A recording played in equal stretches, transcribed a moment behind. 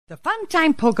The Fun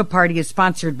Time Polka Party is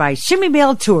sponsored by Shimmy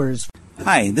Bell Tours.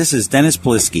 Hi, this is Dennis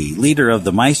Polisky, leader of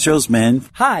the Maestro's Men.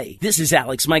 Hi, this is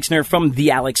Alex Meixner from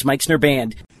the Alex Meixner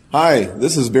Band. Hi,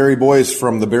 this is Barry Boyce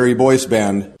from the Barry Boyce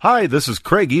Band. Hi, this is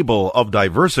Craig Ebel of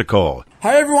Diversico.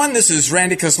 Hi, everyone. This is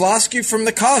Randy Kozlowski from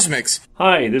the Cosmics.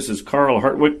 Hi, this is Carl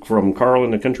Hartwick from Carl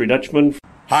and the Country Dutchman.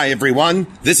 Hi, everyone.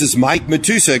 This is Mike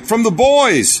Matusik from The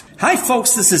Boys. Hi,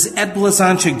 folks. This is Ed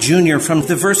Blazonczyk Jr. from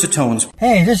the Versatones.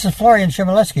 Hey, this is Florian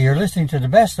Chmielewski. You're listening to the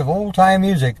best of old-time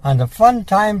music on the Fun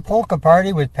Time Polka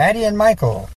Party with Patty and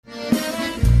Michael.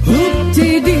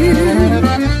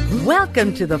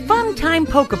 Welcome to the Fun Time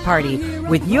Polka Party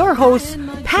with your hosts,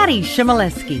 Patty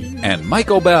Chmielewski and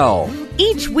Michael Bell.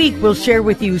 Each week we'll share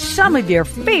with you some of your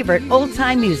favorite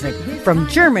old-time music, from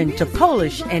German to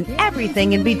Polish and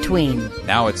everything in between.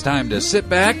 Now it's time to sit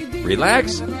back,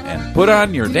 relax, and put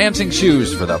on your dancing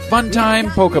shoes for the Fun Time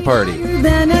Polka Party.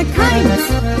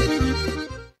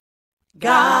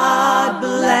 God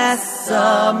bless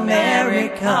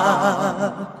America,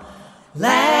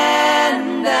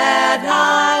 land that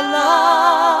I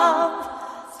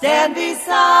love. Stand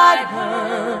beside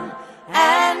her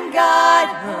and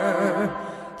guide her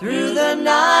through the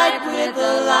night with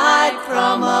the light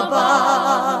from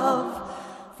above.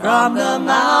 From the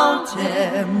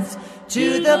mountains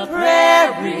to the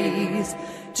prairies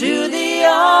to the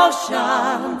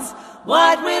oceans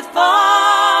white with foam.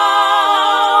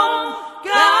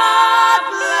 God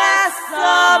bless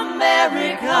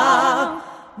America,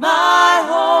 my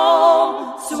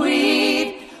home,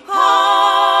 sweet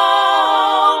home.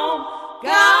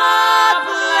 God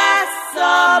bless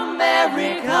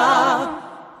America,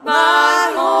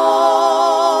 my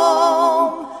home,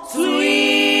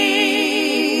 sweet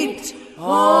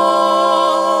home.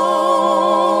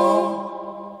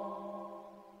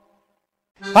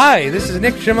 Hi, this is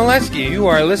Nick Chmielewski. You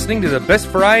are listening to the best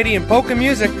variety in polka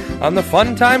music on the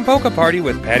Fun Time Polka Party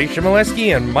with Patty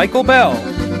Chmielewski and Michael Bell.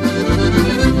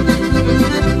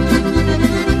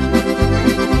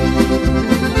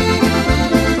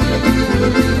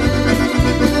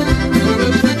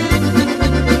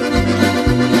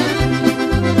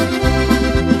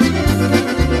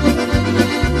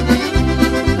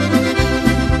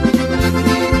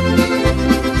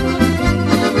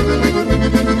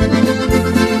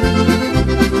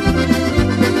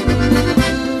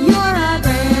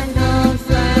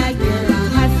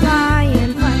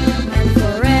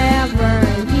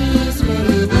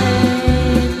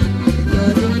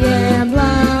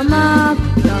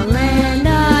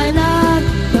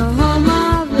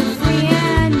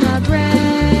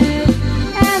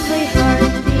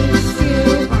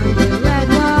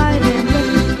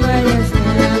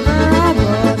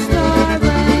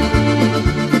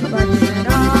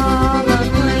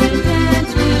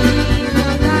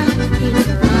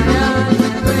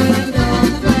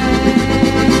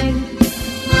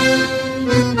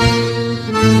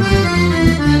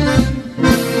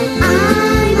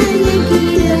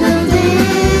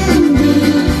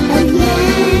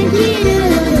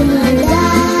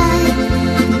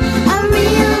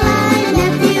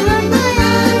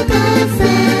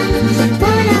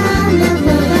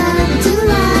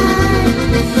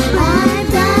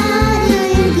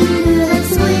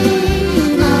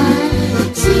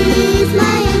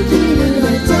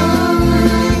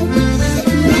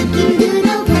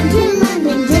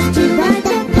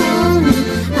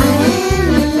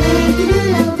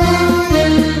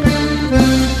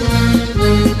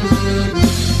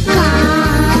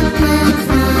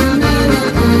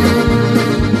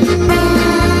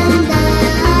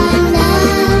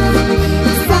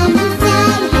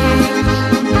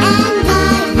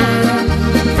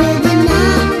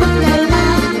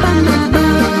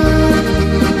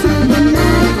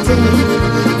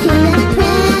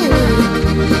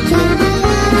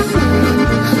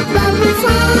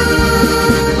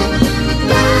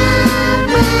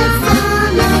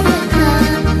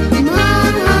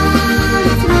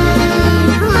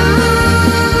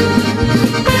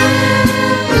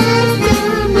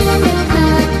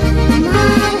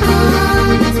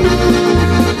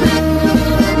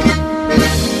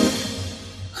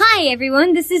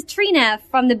 This is Trina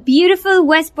from the beautiful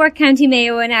Westport, County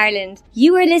Mayo in Ireland.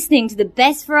 You are listening to the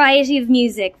best variety of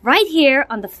music right here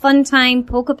on the Fun Time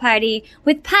Polka Party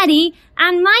with Patty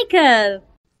and Michael.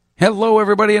 Hello,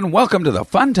 everybody, and welcome to the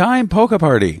Fun Time Polka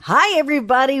Party. Hi,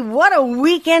 everybody. What a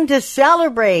weekend to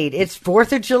celebrate. It's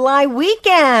 4th of July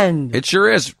weekend. It sure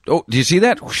is. Oh, do you see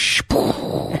that?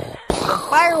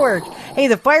 Fireworks. Hey,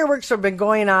 the fireworks have been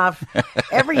going off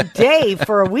every day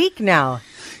for a week now.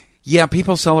 Yeah,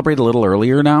 people celebrate a little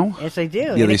earlier now. Yes, they do.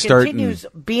 Yeah, and they it start continues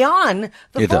beyond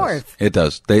the 4th. It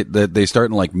does. They start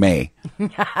in like May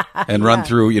and run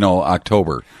through,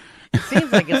 October.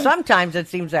 Seems like it. Sometimes it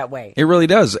seems that way. It really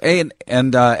does. And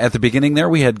at the beginning there,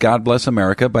 we had God Bless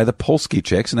America by the Polsky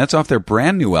Chicks, and that's off their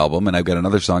brand new album, and I've got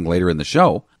another song later in the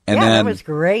show. And then, that was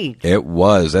great. It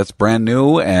was. That's brand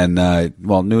new and,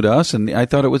 new to us, and I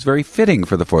thought it was very fitting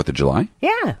for the 4th of July.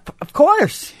 Yeah, of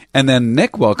course. And then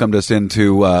Nick welcomed us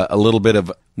into a little bit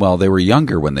of, they were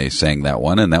younger when they sang that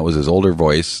one, and that was his older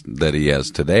voice that he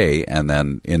has today, and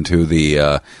then into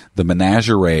the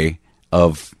menagerie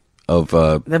of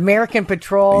the American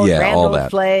Patrol, Randall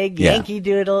Flagg, Yeah. Yankee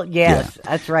Doodle. Yes,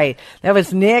 that's right. That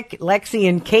was Nick, Lexi,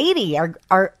 and Katie,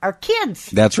 our kids.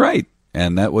 That's right.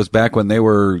 And that was back when they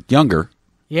were younger.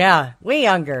 Yeah, way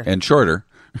younger. And shorter.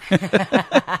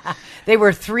 They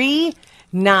were 3,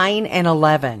 9, and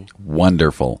 11.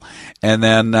 Wonderful. And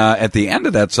then at the end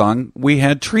of that song, we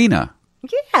had Trina.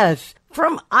 Yes,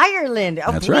 from Ireland.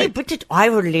 That's right. But it's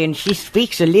Ireland, she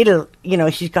speaks a little,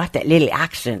 she's got that little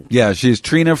accent. Yeah, she's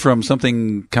Trina from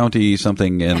county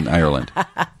something in Ireland.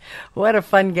 What a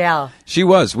fun gal. She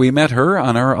was. We met her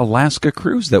on our Alaska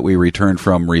cruise that we returned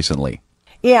from recently.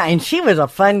 Yeah, and she was a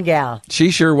fun gal.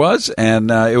 She sure was, and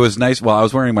it was nice. Well, I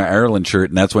was wearing my Ireland shirt,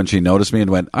 and that's when she noticed me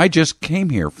and went, I just came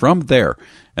here from there.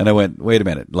 And I went, wait a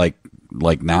minute, like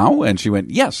now? And she went,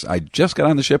 yes, I just got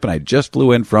on the ship, and I just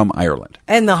flew in from Ireland.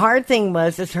 And the hard thing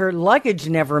is her luggage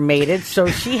never made it, so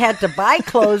she had to buy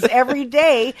clothes every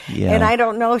day, and I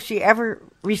don't know if she ever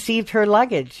received her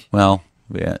luggage. Well,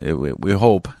 yeah, we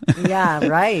hope. Yeah,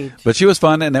 right. But she was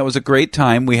fun, and that was a great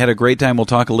time. We had a great time. We'll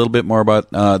talk a little bit more about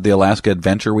the Alaska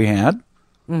adventure we had.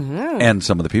 Mm-hmm. And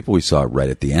some of the people we saw right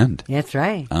at the end. That's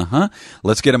right. Uh-huh.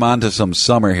 Let's get them on to some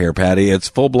summer here, Patty. It's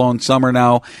full-blown summer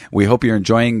now. We hope you're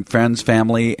enjoying friends,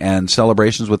 family, and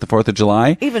celebrations with the 4th of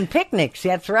July. Even picnics,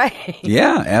 that's right.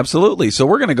 Yeah, absolutely. So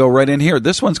we're going to go right in here.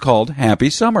 This one's called Happy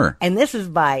Summer. And this is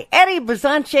by Eddie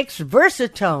Blazonczyk's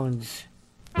Versatones.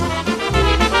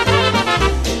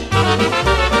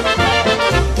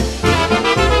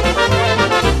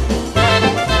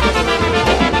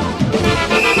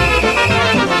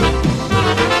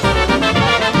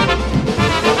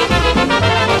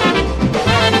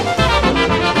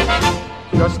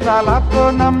 Wiosna,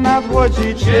 lato nam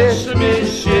nadchodzi, cieszmy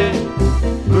się.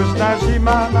 Luźna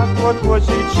zima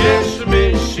nadchodzi,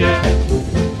 cieszmy się.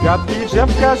 Kwiatki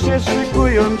drzewka się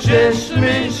szykują,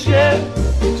 cieszmy się.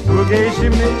 Z drugiej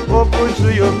zimy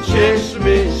obuzują,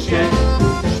 cieszmy się.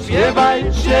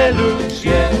 Śpiewajcie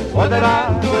ludzie od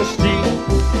radości,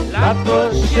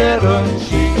 lato się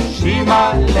rodzi,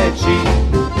 zima leci.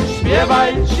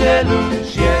 Śpiewajcie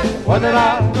ludzie od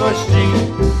radości,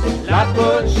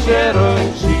 lato się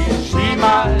rodzi,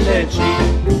 zima leci.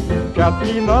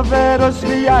 Kwiatki nowe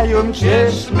rozwijają,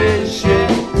 cieszmy się.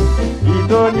 I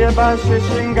do nieba się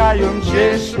sięgają,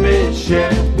 cieszmy się.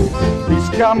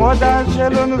 Bliska młoda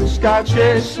zielonuszka,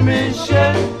 cieszmy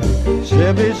się.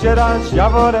 Się wyziera z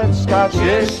jaworecka,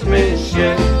 cieszmy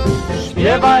się.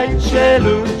 Śpiewajcie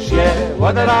ludzie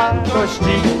od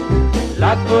radości,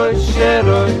 lato się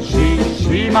rodzi,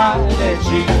 zima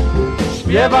leci.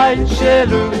 Śpiewajcie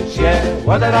ludzie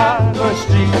od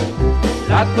radości,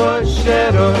 lato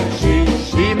się rodzi,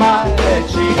 zima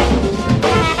leci.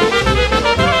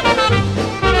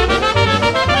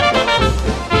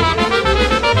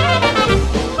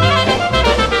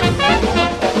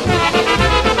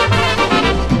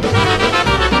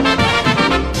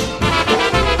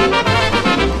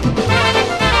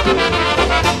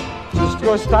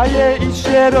 Wszystko staje i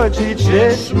się rodzi,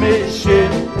 cieszmy się.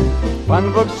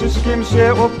 Pan Bóg wszystkim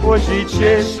się obchodzi,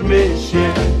 cieszmy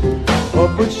się.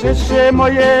 Obudźcie się,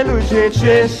 moje ludzie,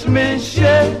 cieszmy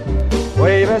się.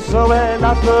 Oj, wesołe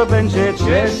lato będzie,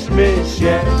 cieszmy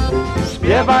się.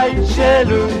 Śpiewajcie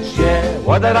ludzie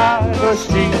od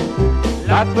radości,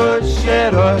 lato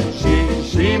się rodzi,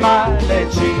 zima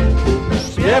leci.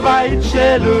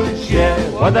 Śpiewajcie ludzie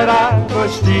od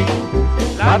radości,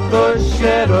 lato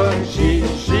się rodzi,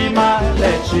 zima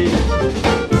leci.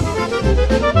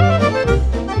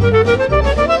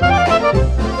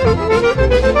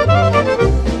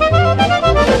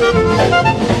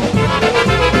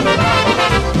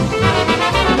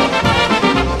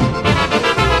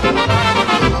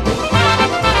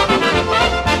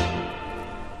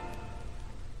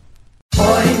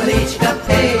 Oj, Mryczka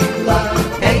pegla,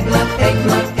 pegla,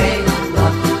 pegla,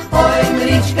 pegla. Oj,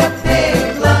 Mryczka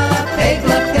pegla,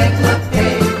 pegla, pegla,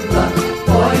 pegla.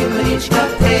 Oj, Mryczka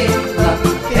pegla,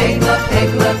 pegla,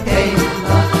 pegla, pegla.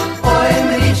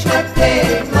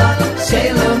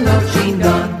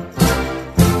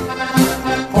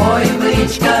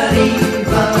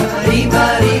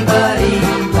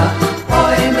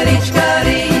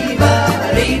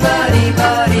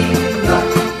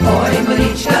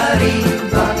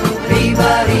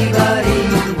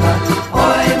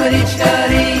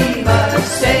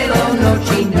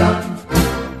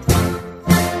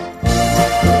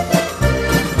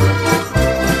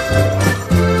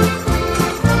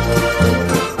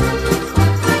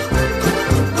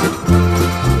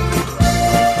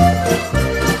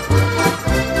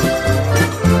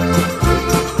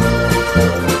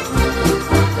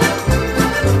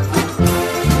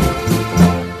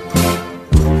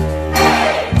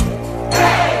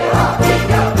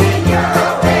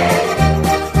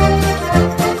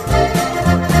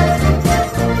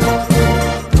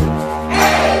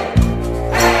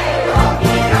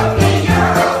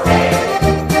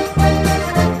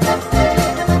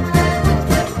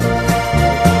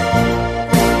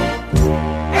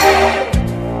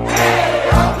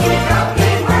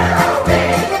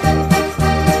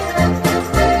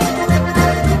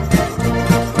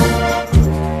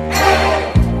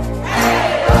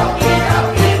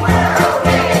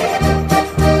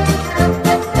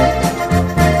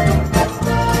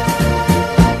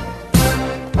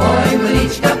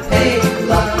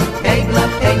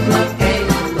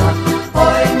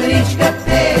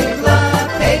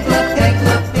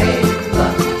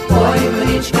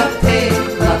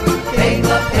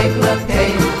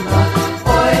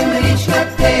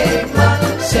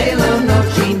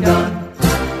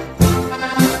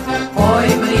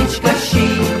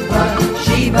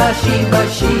 Shiva, Shiva,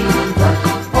 Shiva.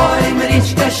 Oi,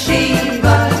 Marichka,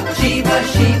 Shiva, Shiva,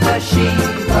 Shiva,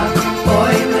 Shiva.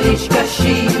 Oi, Marichka,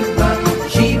 Shiva,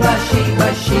 Shiva, Shiva,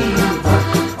 Shiva.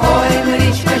 Oi,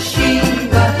 Marichka,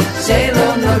 Shiva, Celo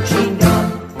noci non.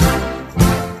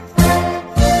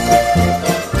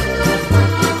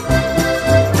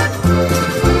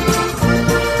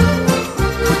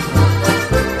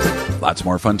 Lots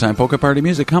more Fun Time Polka Party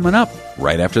music coming up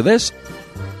right after this.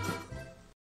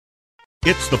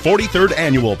 It's the 43rd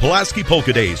Annual Pulaski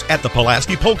Polka Days at the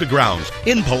Pulaski Polka Grounds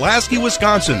in Pulaski,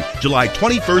 Wisconsin, July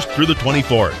 21st through the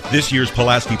 24th. This year's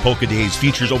Pulaski Polka Days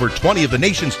features over 20 of the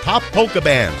nation's top polka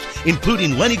bands,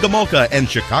 including Lenny Gomulka and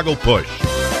Chicago Push.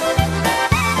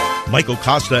 Michael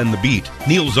Costa and the Beat,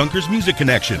 Neil Zunker's Music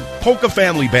Connection, Polka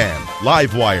Family Band,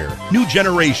 Livewire, New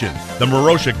Generation, the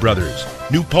Moroshik Brothers,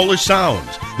 New Polish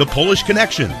Sounds, the Polish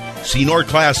Connection, Senor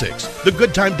Classics, the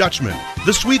Good Time Dutchman,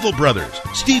 the Sweevel Brothers,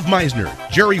 Steve Meisner,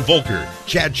 Jerry Volker,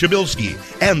 Chad Chabilsky,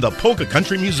 and the Polka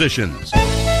Country Musicians.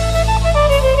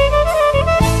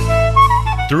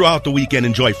 Throughout the weekend,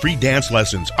 enjoy free dance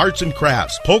lessons, arts and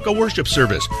crafts, polka worship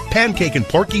service, pancake and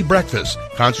porky breakfast,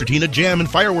 concertina jam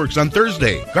and fireworks on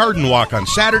Thursday, garden walk on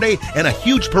Saturday, and a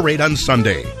huge parade on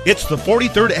Sunday. It's the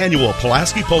 43rd Annual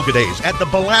Pulaski Polka Days at the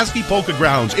Pulaski Polka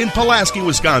Grounds in Pulaski,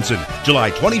 Wisconsin,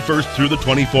 July 21st through the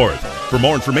 24th. For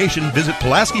more information, visit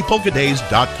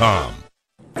PulaskiPolkaDays.com.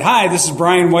 Hi, this is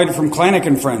Brian White from Klanik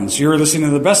and Friends. You're listening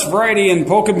to the best variety in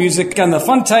polka music on the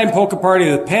Fun Time Polka Party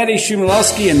with Patty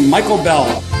Shumalowski and Michael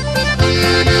Bell.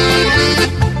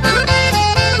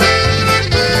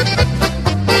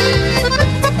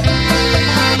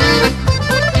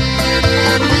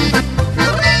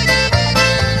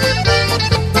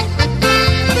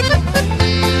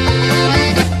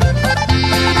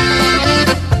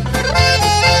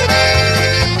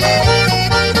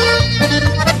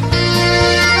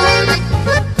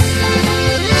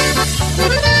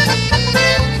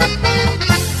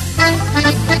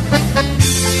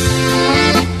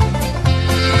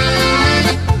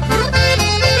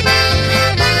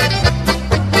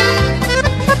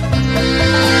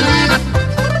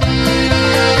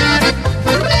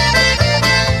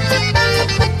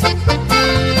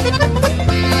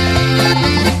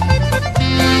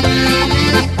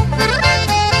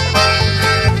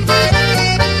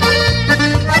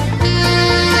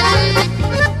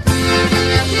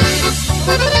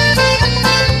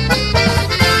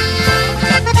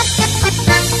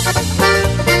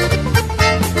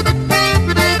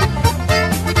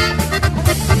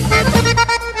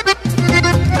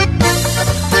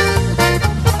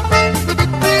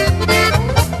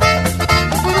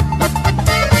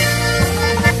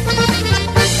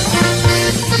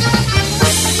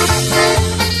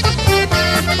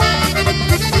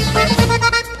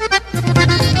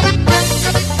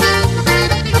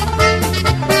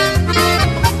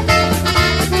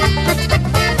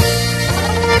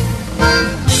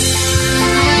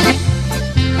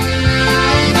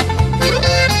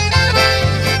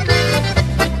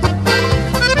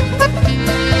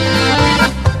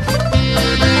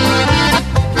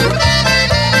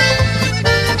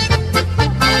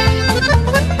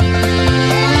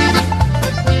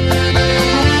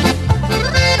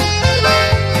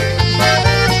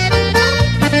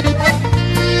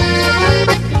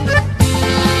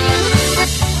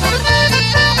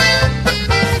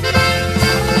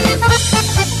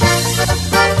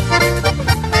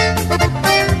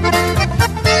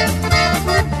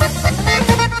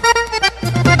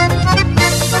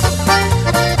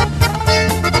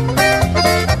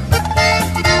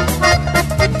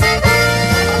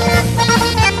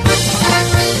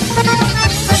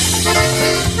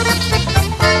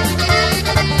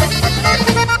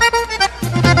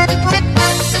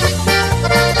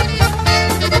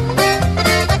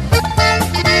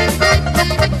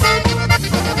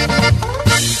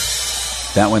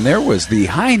 That one there was the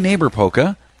High Neighbor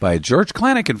Polka by George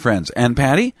Klanik and Friends. And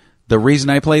Patty, the reason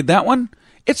I played that one,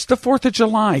 it's the 4th of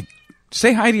July.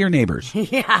 Say hi to your neighbors.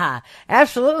 Yeah,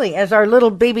 absolutely. As our little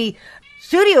baby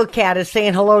studio cat is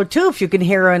saying hello, too, if you can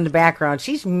hear her in the background.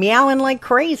 She's meowing like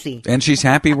crazy. And she's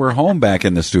happy we're home back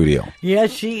in the studio.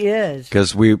 Yes, she is.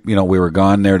 Because we were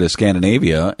gone there to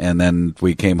Scandinavia, and then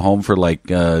we came home for like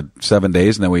 7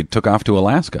 days, and then we took off to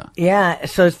Alaska. Yeah,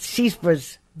 so she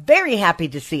was very happy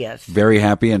to see us. Very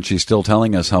happy, and she's still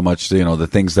telling us how much, the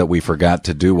things that we forgot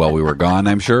to do while we were gone,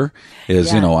 I'm sure,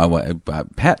 is,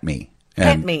 pet me.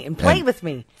 Pet me and play with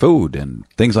me. Food and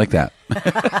things like that.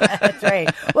 That's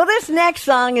right. Well, this next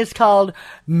song is called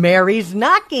Mary's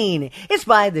Knocking. It's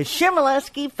by the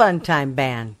Shimoleski Funtime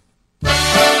Band.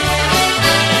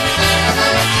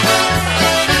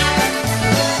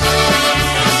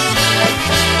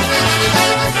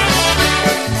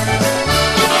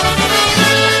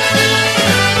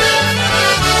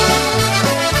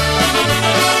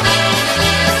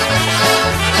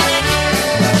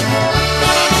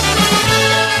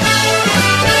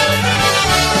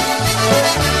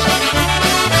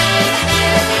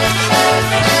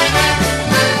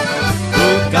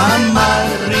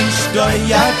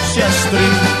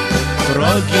 string.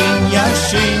 Drogin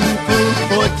Jaszynku,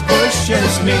 podwoź się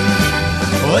zmień.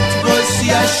 Podwoź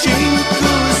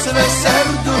Jaszynku swe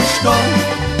serduszko,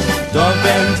 do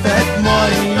wędrówek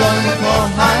moją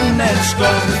kochaneczko.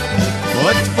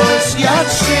 Podwoź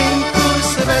Jaszynku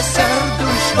swe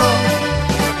serduszko,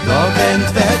 do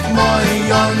wędrówek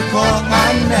moją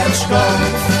kochaneczko.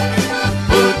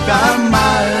 Puka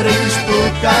Maryś,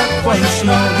 puka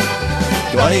głośno,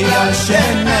 do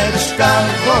Jasieneczka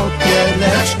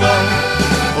popieleczko.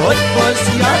 Podwoź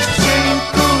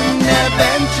Jaszynku, nie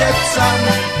będzie sam,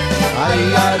 a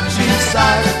ja ci za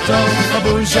to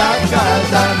buziaka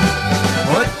dam.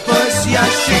 Podwoź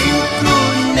Jaszynku,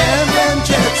 nie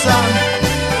będzie sam,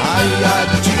 a ja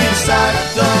ci za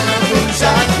to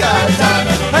buziaka dam.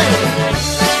 Hej!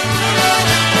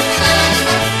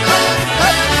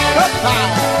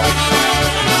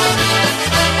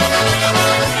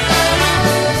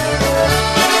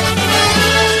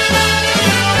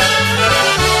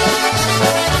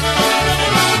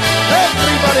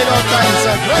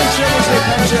 Tańca, grajcie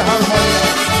muzykę, będzie harmonia.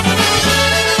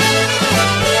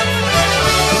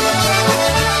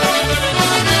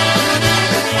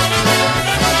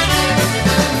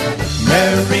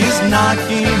 Mary's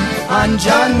knocking on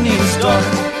Johnny's door.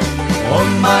 Oh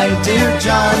my dear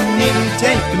Johnny,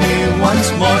 take me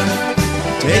once more.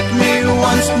 Take me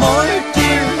once more,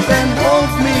 dear, and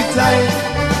hold me tight,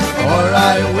 or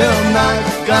I will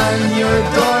knock on your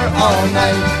door all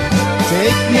night.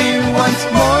 Take me once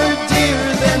more, dear,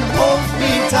 then hold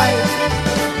me tight,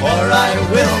 or I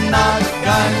will knock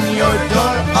on your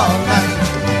door all night.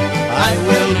 I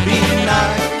will be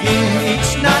knocking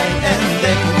each night and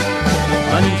day,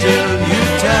 until you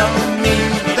tell me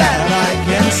that I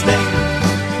can stay,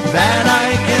 that I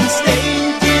can stay,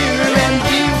 dear, and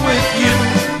be with you,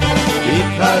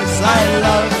 because I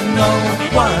love no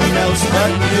one else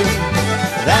but you,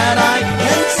 that I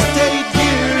can stay,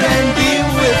 dear, and be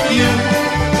with you,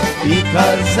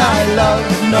 because I love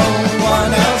no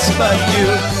one else but you.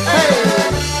 Hey!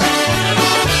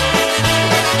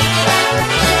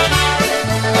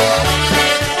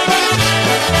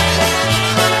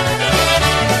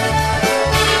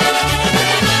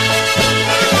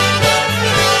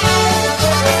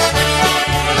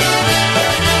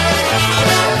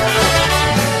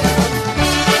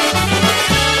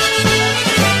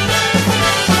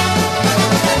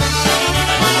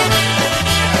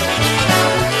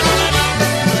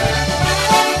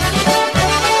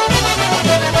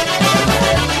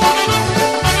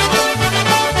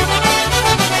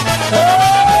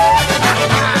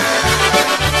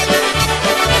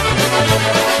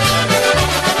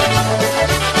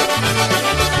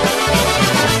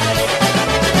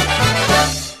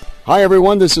 Hi,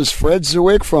 everyone. This is Fred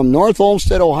Zwick from North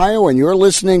Olmsted, Ohio, and you're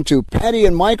listening to Patty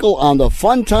and Michael on the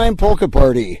Fun Time Polka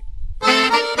Party.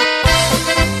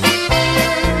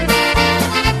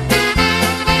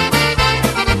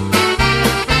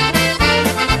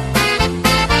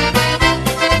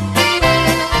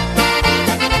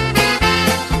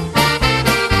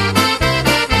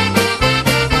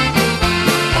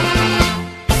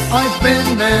 I've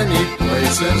been many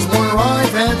places where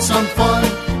I've had some fun.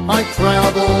 I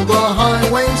traveled the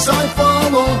highways, I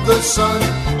followed the sun.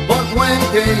 But when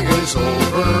day is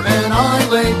over and I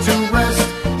lay to rest,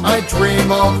 I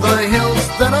dream of the hills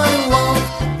that I love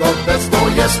the best.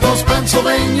 Oh yes, those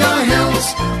Pennsylvania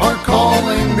hills are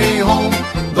calling me home.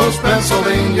 Those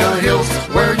Pennsylvania hills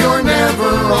where you're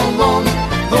never alone.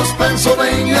 Those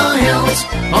Pennsylvania hills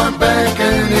are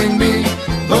beckoning me.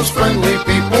 Those friendly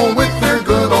people with their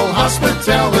good old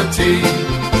hospitality.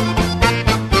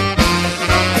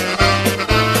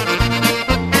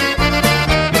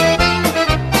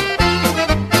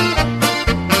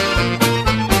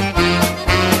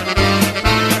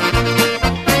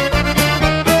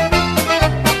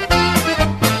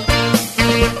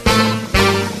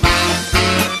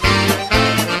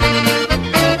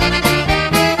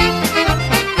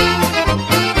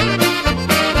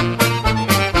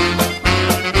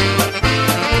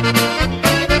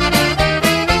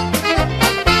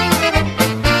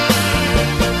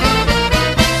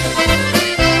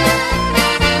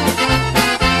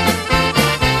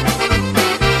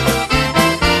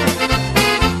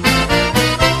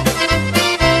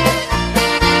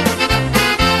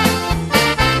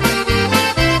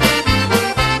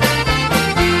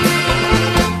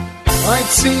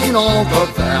 All the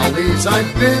valleys,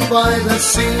 I've been by the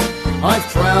sea, I've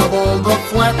traveled the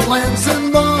flatlands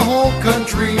and the whole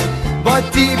country.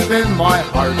 But deep in my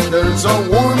heart there's a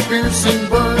warm, piercing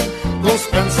burn. Those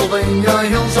Pennsylvania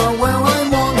hills are where I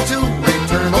long to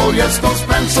return. Oh yes, those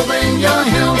Pennsylvania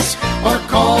hills are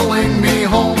calling me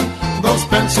home. Those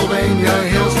Pennsylvania Pennsylvania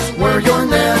hills where you're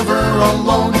never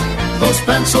alone. Those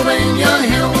Pennsylvania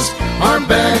hills are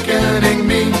beckoning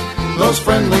me. Those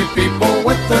friendly people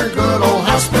with their good old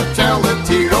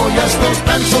hospitality. Oh yes, those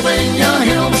Pennsylvania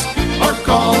hills are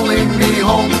calling me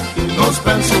home. Those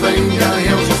Pennsylvania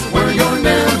hills where you're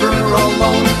never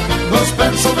alone. Those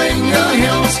Pennsylvania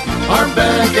hills are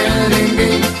beckoning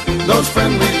me. Those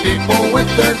friendly people with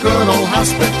their good old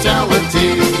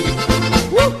hospitality.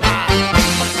 Woo!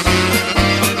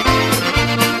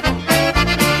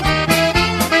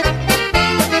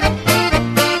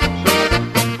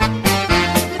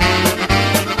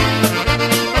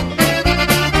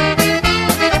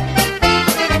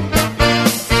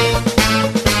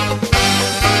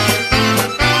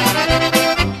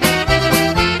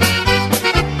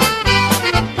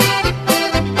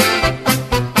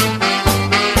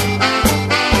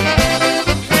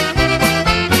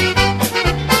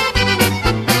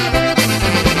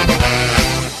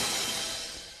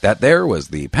 That there was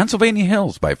the Pennsylvania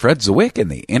Hills by Fred Zwick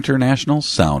and the International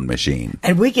Sound Machine.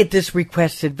 And we get this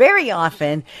requested very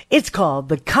often. It's called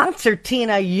the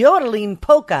Concertina Yodeling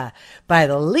Polka by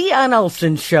the Leon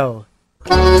Olson Show.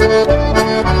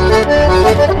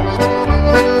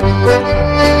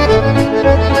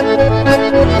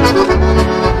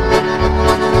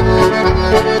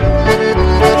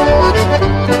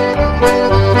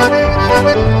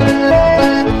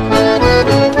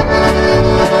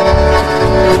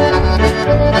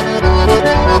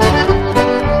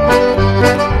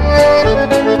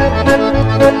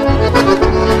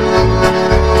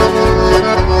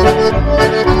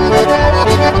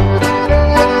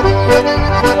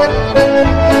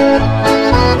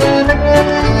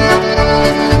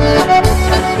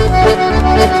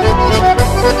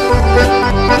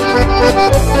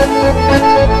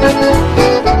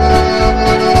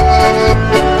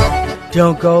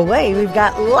 Don't go away. We've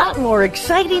got a lot more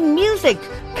exciting music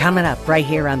coming up right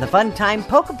here on the Fun Time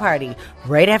Polka Party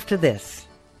right after this.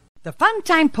 The Fun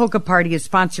Time Polka Party is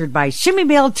sponsored by Shimmy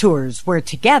Bell Tours, where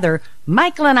together,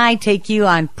 Michael and I take you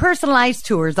on personalized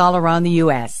tours all around the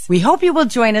U.S. We hope you will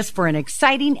join us for an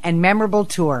exciting and memorable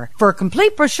tour. For a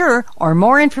complete brochure or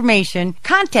more information,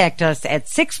 contact us at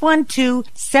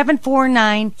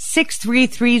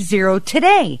 612-749-6330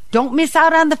 today. Don't miss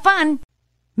out on the fun.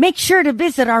 Make sure to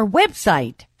visit our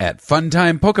website at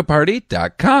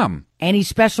funtimepolkaparty.com. Any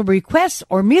special requests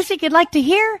or music you'd like to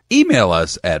hear? Email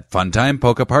us at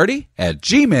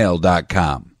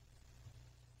funtimepolkaparty@gmail.com.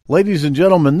 Ladies and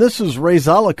gentlemen, this is Ray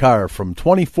Zalakar from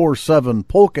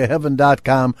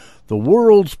 247polkaheaven.com, the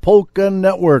world's polka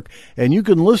network, and you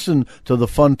can listen to the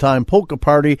Fun Time Polka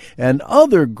Party and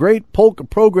other great polka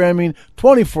programming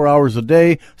 24 hours a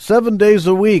day, 7 days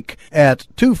a week at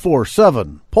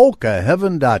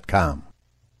 247polkaheaven.com.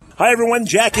 Hi everyone,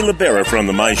 Jackie Libera from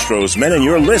the Maestro's Men, and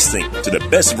you're listening to the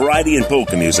best variety in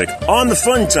polka music on the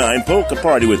Fun Time Polka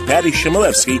Party with Patty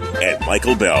Chmielewski and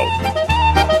Michael Bell.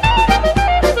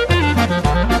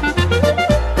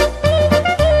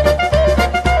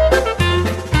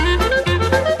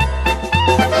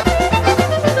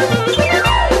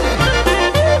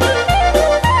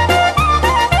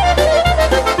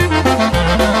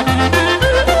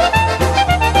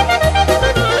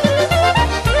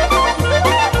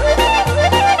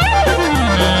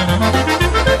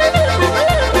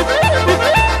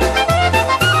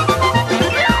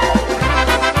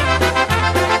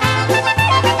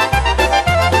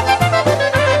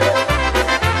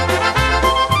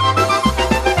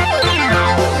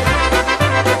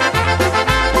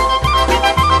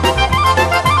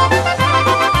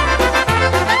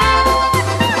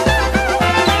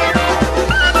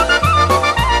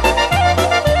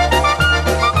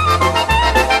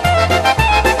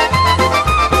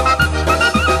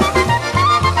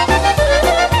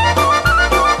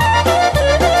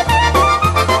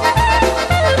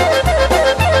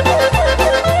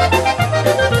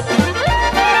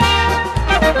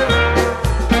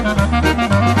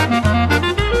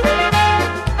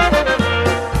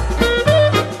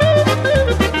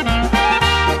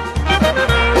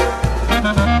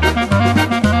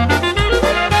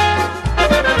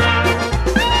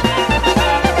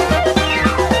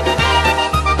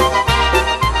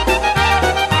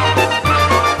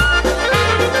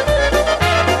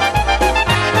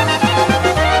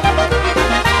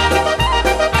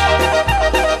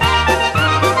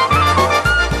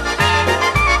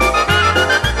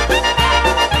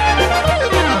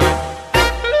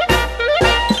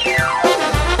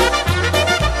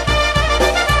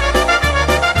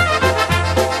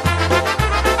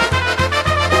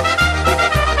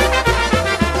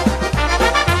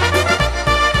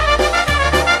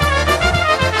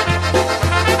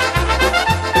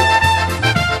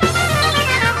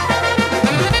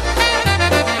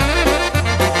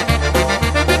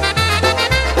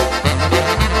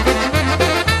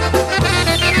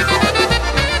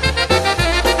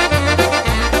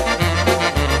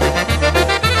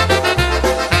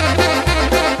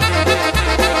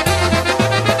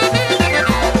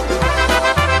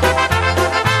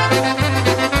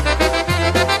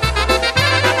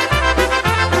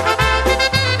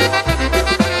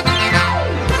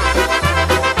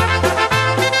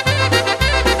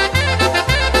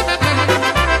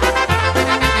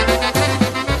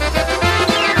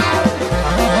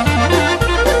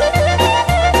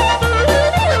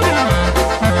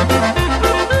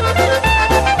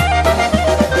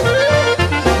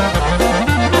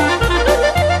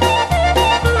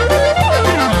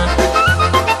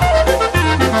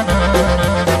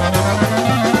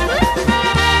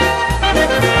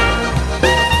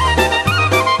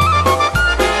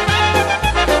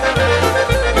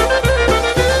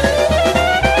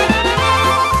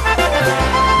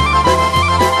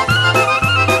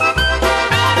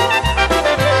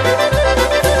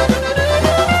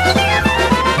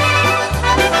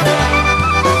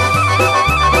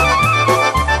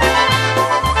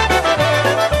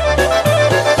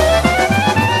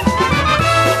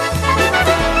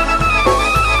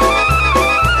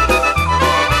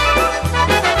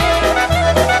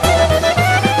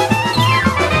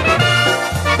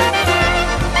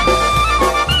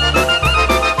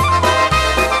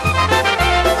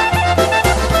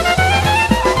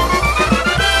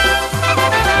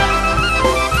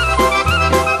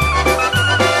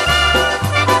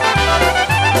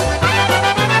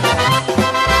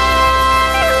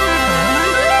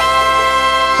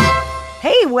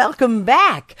 And welcome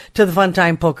back to the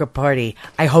Funtime Polka Party.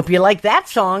 I hope you like that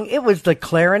song. It was the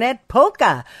Clarinet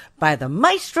Polka by the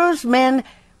Maestro's Men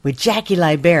with Jackie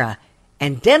Libera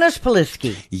and Dennis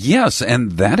Polisky. Yes,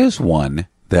 and that is one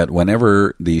that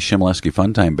whenever the Chmielewski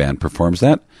Funtime Band performs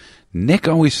that, Nick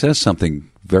always says something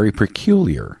very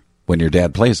peculiar when your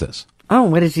dad plays this. Oh,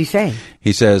 what does he say?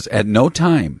 He says, at no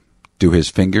time do his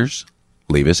fingers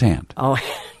leave his hand. Oh,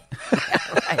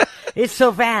 right. It's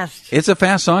so fast. It's a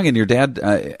fast song, and your dad,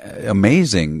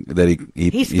 amazing that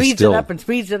he speeds still, it up and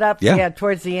speeds it up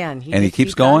towards the end. He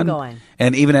keeps going.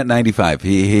 And even at 95,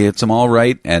 he hits them all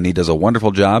right, and he does a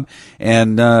wonderful job.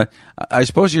 And I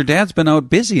suppose your dad's been out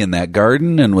busy in that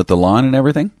garden and with the lawn and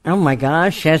everything? Oh, my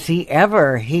gosh, has he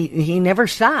ever? He never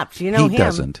stops, you know him.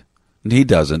 He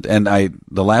doesn't. And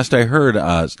the last I heard,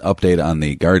 update on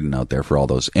the garden out there for all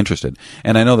those interested.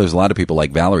 And I know there's a lot of people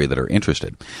like Valerie that are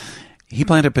interested. He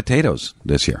planted potatoes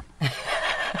this year.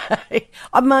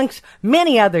 Amongst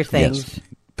many other things. Yes.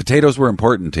 Potatoes were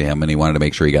important to him, and he wanted to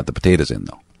make sure he got the potatoes in,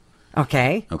 though.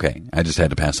 Okay. I just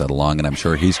had to pass that along, and I'm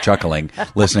sure he's chuckling,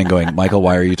 listening, going, Michael,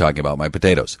 why are you talking about my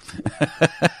potatoes?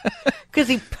 Because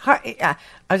I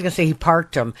was going to say he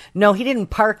parked them. No, he didn't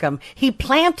park them. He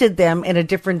planted them in a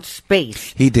different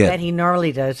space. He did. That he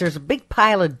normally does. There's a big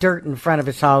pile of dirt in front of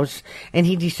his house, and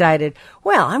he decided,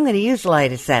 well, I'm going to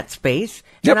utilize that space,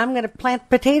 and I'm going to plant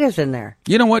potatoes in there.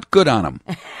 You know what? Good on him,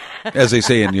 as they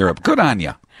say in Europe. Good on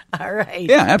you. All right.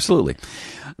 Yeah, absolutely.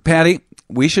 Patty,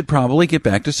 we should probably get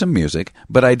back to some music,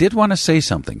 but I did want to say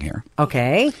something here.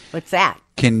 Okay. What's that?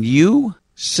 Can you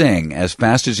sing as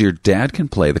fast as your dad can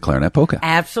play the clarinet polka?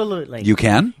 Absolutely. You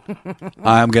can?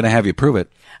 I'm going to have you prove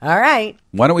it. All right.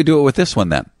 Why don't we do it with this one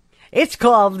then? It's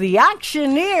called The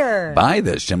Auctioneer by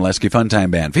the Chmielewski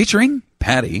Funtime Band featuring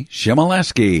Patty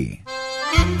Chmielewski.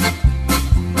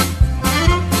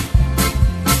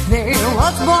 There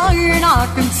was a boy in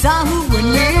Arkansas who would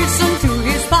listen to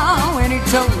his pa when he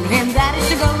told him that he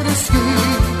should go to school.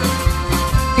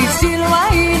 He'd steal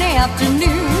away in the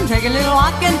afternoon, take a little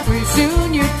walk, and pretty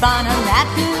soon you'd find him at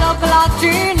the local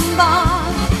auction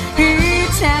barn.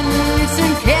 He'd stand and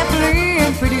listen carefully,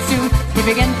 and pretty soon he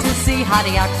began to see how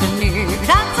the auctioneer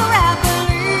acts so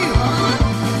rapidly.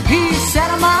 He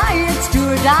said, it's do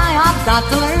or die, I've got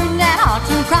to learn that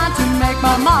auction craft to make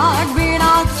my mark, be an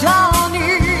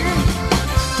auctioneer.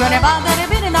 25, 30,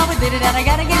 bit, and I did it, and I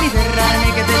gotta give me the right,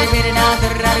 make a 30 bit, and I give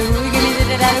me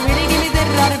the right, give me the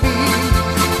right beat.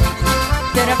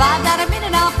 35, 30 bit,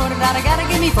 and I put it out, I gotta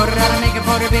give me for it, make a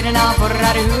 40 bit, and I put it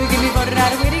out, give me for it,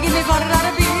 give me for it,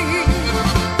 beat.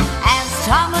 As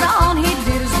time went on, he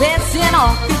did his best, and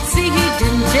all could see he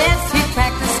didn't jest. He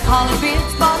practiced calling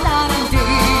bits, ball down and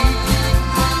deep.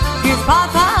 His pa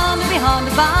found him behind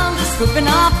the bound, just scooping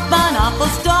up an awful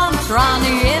storm, trying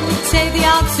to imitate the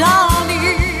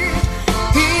auctioneer.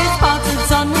 His pa said,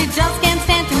 son, we just can't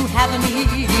stand to have a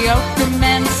mediocre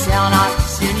man sell an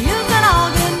auction. Use an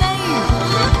organ name.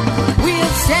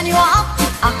 We'll send you off to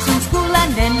auction school,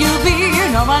 and then you'll be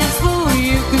nobody's fool.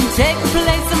 You can take a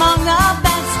place among the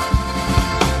best.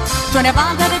 25,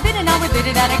 30 bit, and now we did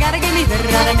it, I gotta give me the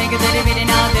right, make a 30 bit, and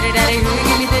now did it,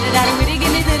 give me the right,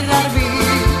 give me the right beat.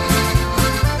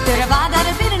 35,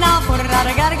 30 bit, and now for it out,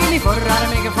 I gotta give me for it out,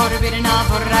 make a 40 bit, and now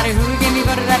for it out, who give me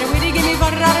for it out, give me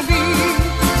for it out beat.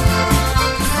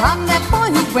 From that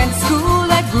boy who went to school,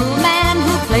 that grew a man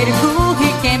who played it cool, he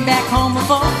came back home with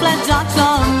full-fledged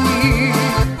auctioneer.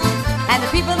 And the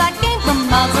people that came from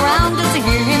miles around just to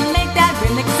hear him make that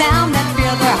rhythmic sound that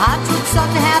filled their hearts with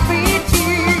such a happy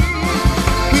cheer.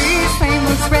 His fame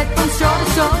was spread from shore to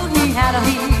shore, he had a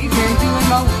heat into and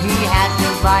more, he had to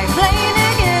buy plane to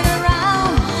get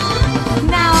around.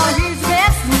 Now he's the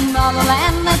best in all the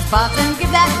land, let's pause and give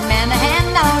that man a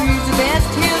hand. Now he's the best,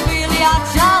 he'll be the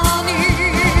auctioneer.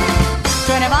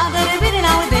 25, 30 bit, and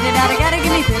now did it, I gotta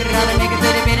give me 30, make a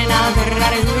 30 bit, and now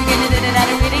 30, who give me 30,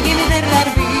 give me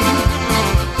 30 beat.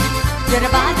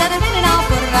 35, 30 bit, and now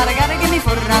 40, I gotta give me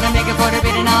 40, make a 40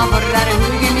 bit, and now 40,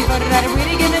 who give me 40,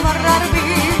 give me 40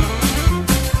 beat.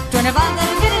 25,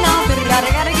 30 bit, and now 30, I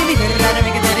gotta give me 30,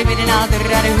 make a 30 bit, and now 30,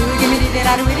 who give me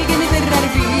 30, give me 30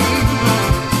 beat.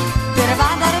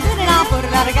 35, 30 bit, and now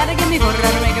 40, I gotta give me 40,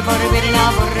 make a 40 bit, and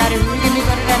now 40, who give me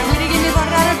 40, give me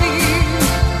 40 beat.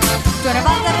 25,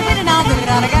 30 bit, and now 30,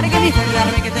 I gotta give me 30,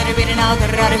 make a 30 bit, and now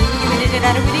 30, who give me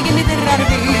 30, give me 30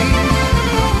 beat.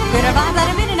 35,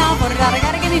 30 bit, and now 40, I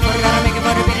gotta give me 40, make a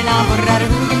 40 bit, and now 40,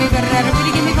 who give me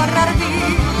 30, give me 40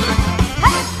 beat.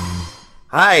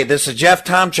 Hi, this is Jeff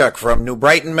Tomchuk from New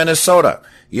Brighton, Minnesota.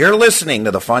 You're listening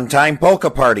to the Funtime Polka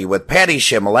Party with Patty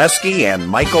Chmielewski and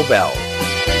Michael Bell.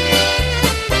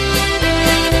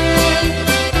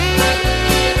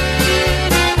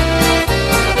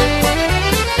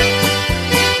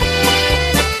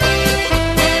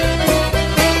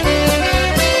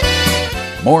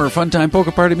 More Funtime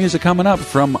Polka Party music coming up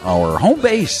from our home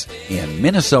base in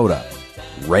Minnesota.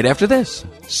 Right after this,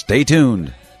 stay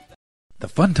tuned. The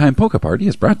Funtime Polka Party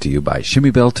is brought to you by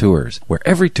Shimmy Bell Tours, where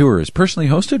every tour is personally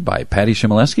hosted by Patty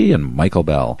Shimoleski and Michael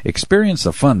Bell. Experience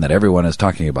the fun that everyone is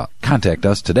talking about. Contact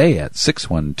us today at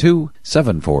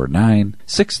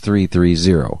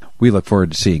 612-749-6330. We look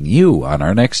forward to seeing you on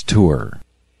our next tour.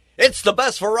 It's the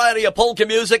best variety of polka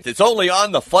music that's only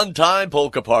on the Funtime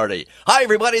Polka Party. Hi,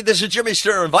 everybody. This is Jimmy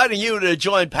Sturr inviting you to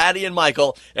join Patty and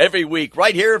Michael every week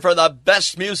right here for the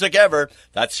best music ever.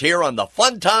 That's here on the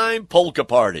Funtime Polka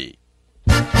Party.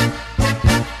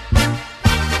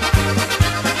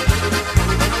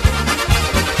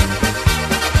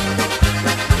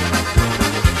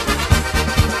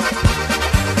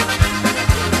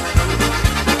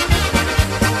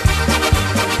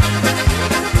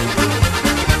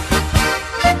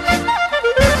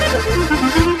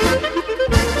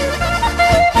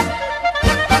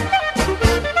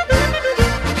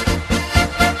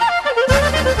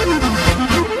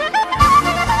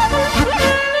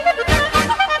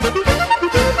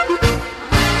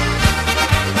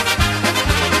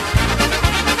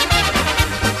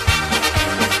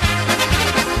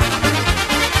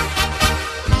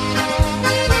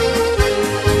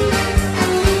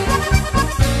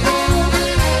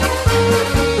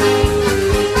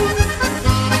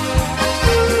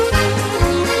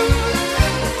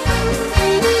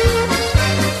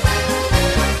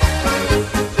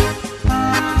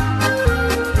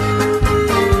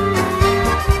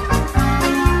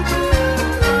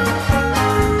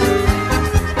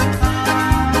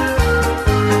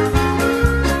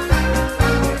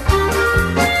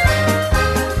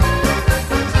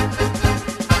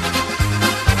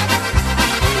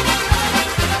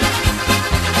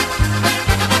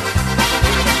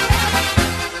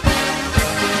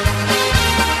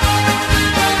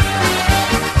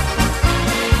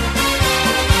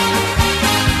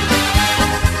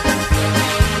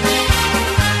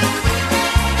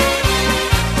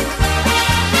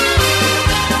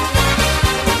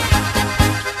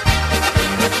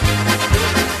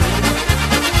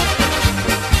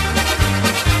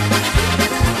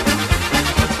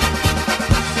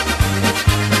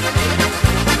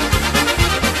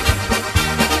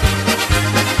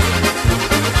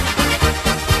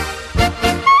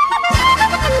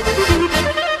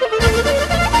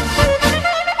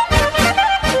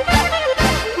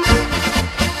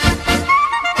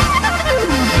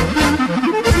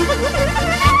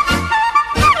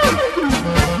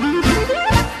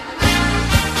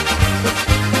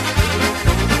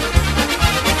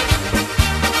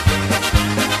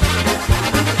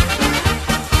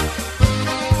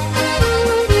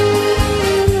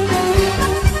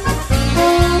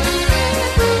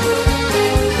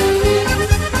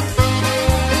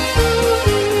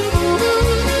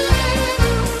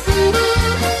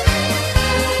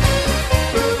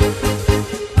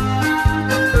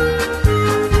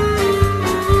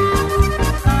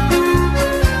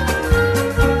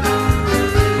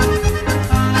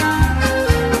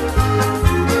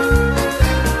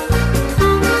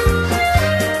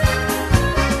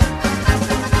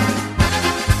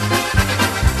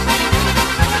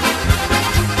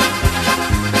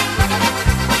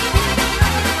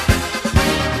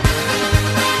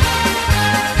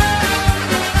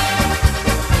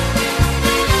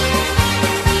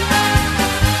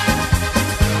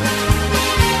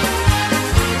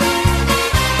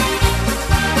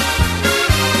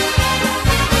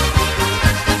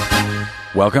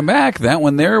 Welcome back. That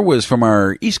one there was from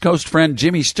our East Coast friend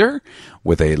Jimmy Sturr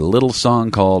with a little song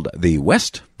called the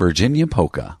West Virginia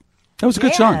Polka. That was a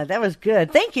good song. Yeah, that was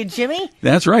good. Thank you, Jimmy.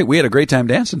 That's right. We had a great time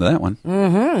dancing to that one.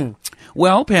 Mm-hmm.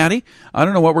 Well, Patty, I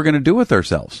don't know what we're going to do with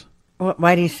ourselves.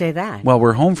 Why do you say that? Well,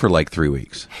 we're home for like 3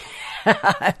 weeks.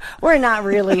 We're not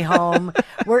really home.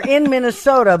 We're in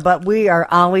Minnesota, but we are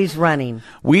always running.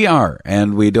 We are,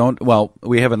 and we don't, well,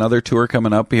 we have another tour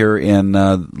coming up here in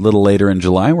a little later in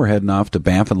July. We're heading off to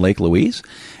Banff and Lake Louise,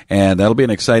 and that'll be an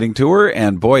exciting tour.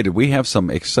 And boy, did we have some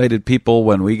excited people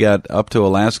when we got up to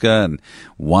Alaska and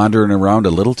wandering around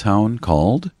a little town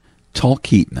called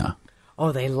Talkeetna.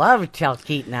 Oh, they love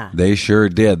Talkeetna. They sure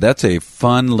did. That's a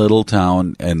fun little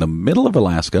town in the middle of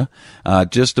Alaska,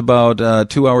 just about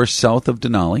 2 hours south of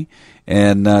Denali.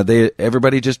 And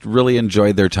everybody just really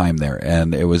enjoyed their time there.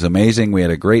 And it was amazing. We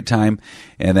had a great time.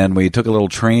 And then we took a little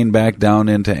train back down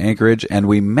into Anchorage, and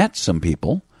we met some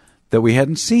people that we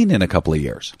hadn't seen in a couple of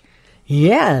years.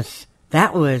 Yes,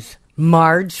 that was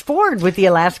Marge Ford with the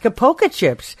Alaska Polka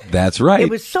Chips. That's right. It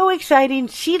was so exciting.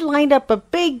 She lined up a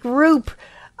big group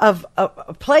of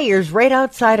players right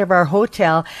outside of our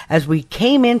hotel as we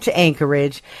came into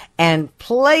Anchorage and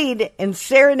played and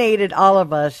serenaded all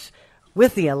of us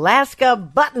with the Alaska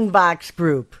Button Box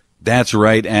Group. That's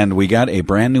right, and we got a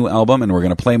brand new album, and we're going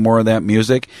to play more of that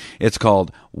music. It's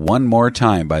called One More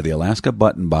Time by the Alaska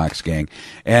Button Box Gang,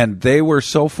 and they were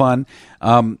so fun.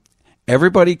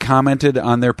 Everybody commented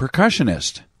on their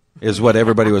percussionist, is what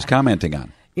everybody was commenting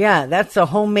on. Yeah, that's a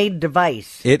homemade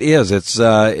device. It is. It's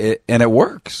and it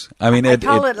works. I mean, I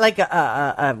call it like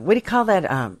a what do you call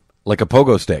that? Like a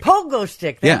pogo stick. Pogo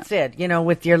stick. That's it. You know,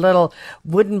 with your little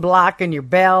wooden block and your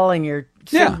bell and your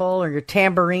cymbal or your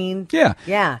tambourine. Yeah.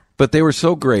 Yeah. But they were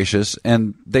so gracious,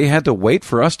 and they had to wait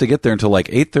for us to get there until like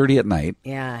 8:30 at night.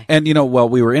 Yeah. And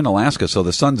we were in Alaska, so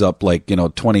the sun's up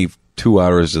 22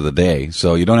 hours of the day,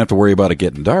 so you don't have to worry about it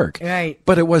getting dark. Right.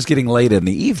 But it was getting late in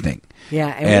the evening. Yeah,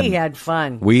 and we had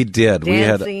fun. We did.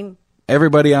 Dancing. We had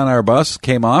everybody on our bus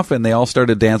came off, and they all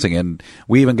started dancing, and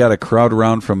we even got a crowd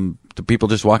around from the people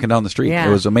just walking down the street. Yeah.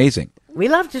 It was amazing. We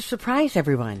love to surprise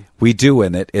everyone. We do,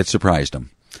 and it surprised them.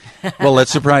 Well,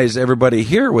 let's surprise everybody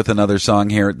here with another song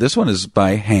here. This one is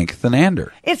by Hank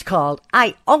Thanander. It's called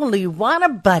I Only Want a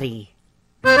Buddy.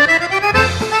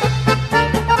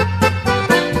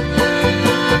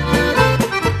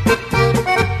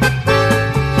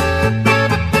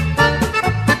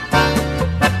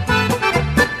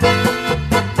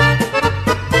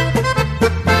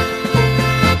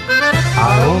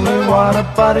 Want a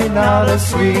buddy, not a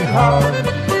sweetheart.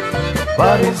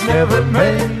 Buddies never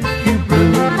make you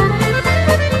blue.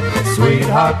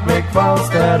 Sweetheart make vows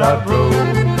that are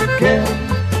broken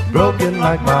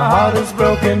like my heart is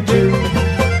broken too.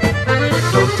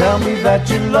 Don't tell me that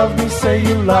you love me, say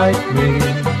you like me.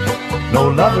 No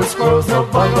lovers grows, no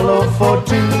bungalow for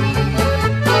two.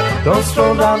 Don't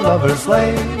stroll down lover's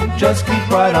lane, just keep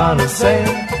right on and say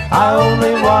I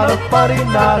only want a buddy,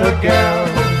 not a gal.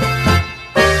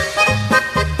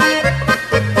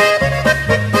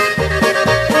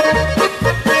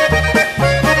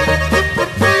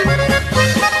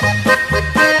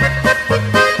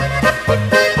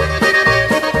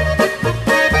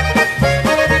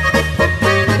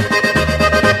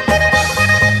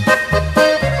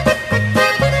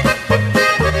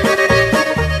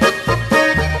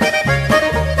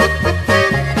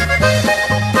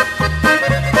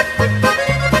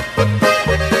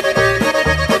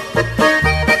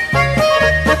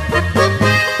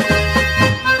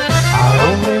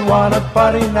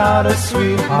 Buddy, not a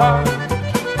sweetheart.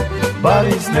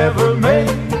 Buddies never make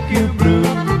you blue.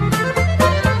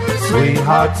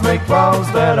 Sweethearts make vows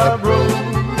that are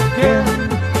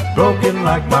broken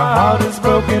like my heart is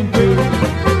broken too.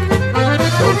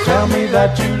 Don't tell me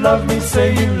that you love me,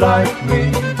 say you like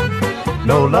me.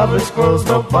 No lovers grows,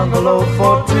 no bungalow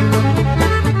for two.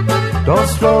 Don't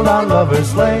stroll down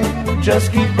lover's lane, just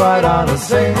keep right on and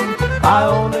sing I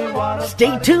only want.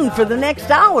 Stay tuned for the next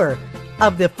hour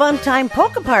of the Fun Time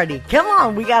Polka Party. Come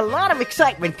on, we got a lot of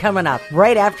excitement coming up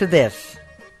right after this.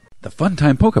 The Fun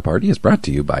Time Polka Party is brought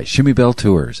to you by Shimmy Bell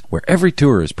Tours, where every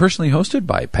tour is personally hosted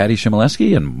by Patty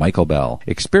Shimoleski and Michael Bell.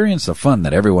 Experience the fun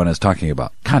that everyone is talking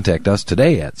about. Contact us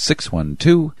today at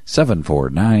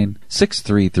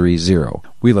 612-749-6330.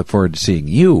 We look forward to seeing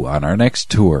you on our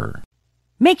next tour.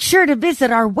 Make sure to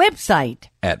visit our website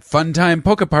at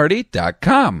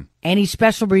funtimepolkaparty.com. Any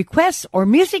special requests or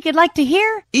music you'd like to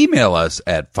hear? Email us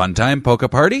at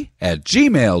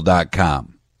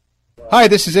funtimepolkaparty@gmail.com. Hi,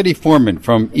 this is Eddie Foreman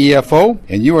from EFO,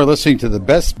 and you are listening to the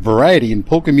best variety in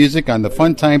polka music on the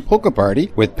Funtime Polka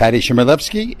Party with Patty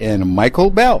Shimoleski and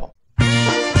Michael Bell.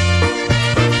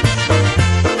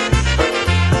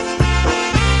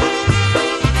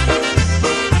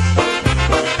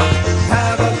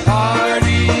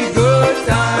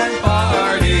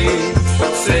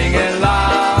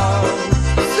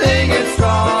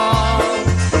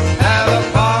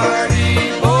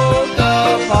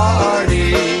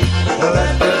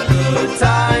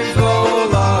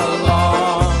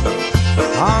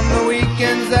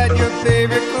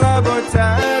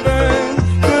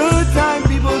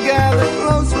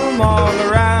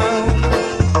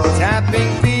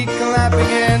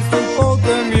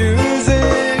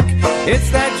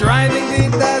 It's that driving beat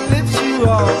that lifts you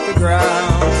off the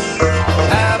ground.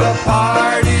 Have a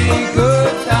party,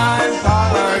 good time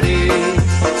party.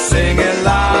 Sing it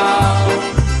loud,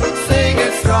 sing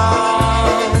it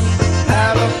strong.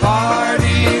 Have a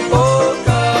party,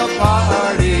 polka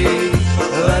party.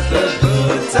 Let the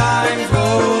good times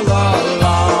roll along.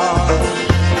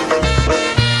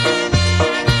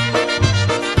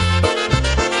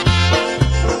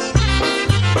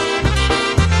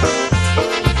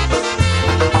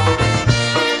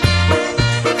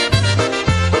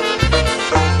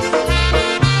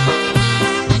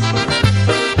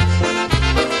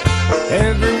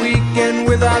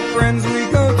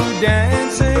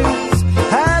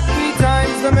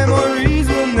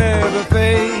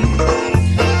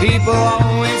 People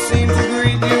always seem to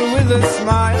greet you with a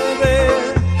smile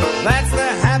there. That's the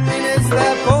happiness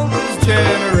that polkas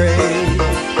generate.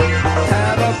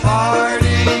 Have a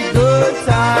party, good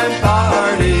time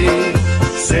party.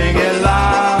 Sing it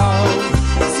loud,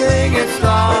 sing it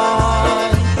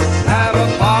strong. Have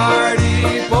a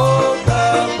party,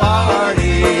 polka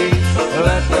party.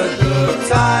 Let the good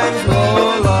times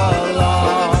roll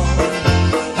along.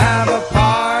 Have a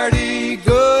party,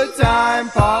 good time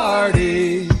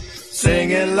party.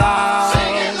 Sing it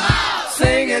loud,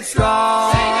 sing it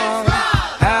strong.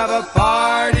 Have a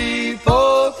party,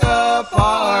 polka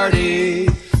party.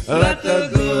 Let the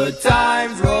good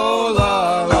times roll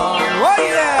along. Oh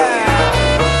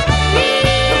yeah!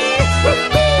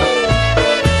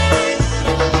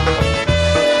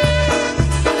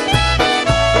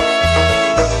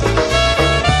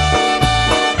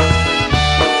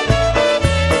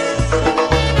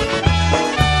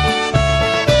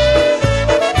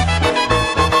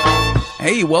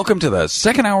 Hey, welcome to the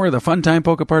second hour of the Fun Time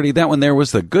Polka Party. That one there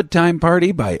was the Good Time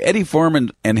Party by Eddie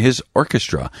Foreman and his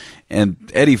orchestra.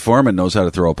 And Eddie Foreman knows how to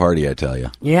throw a party, I tell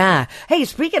you. Yeah. Hey,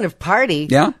 speaking of party,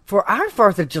 Yeah? for our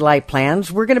 4th of July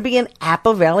plans, we're going to be in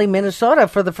Apple Valley, Minnesota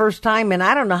for the first time in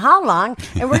I don't know how long.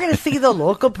 And we're going to see the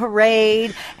local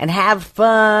parade and have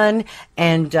fun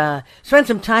and spend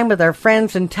some time with our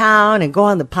friends in town and go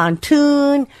on the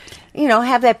pontoon. You know,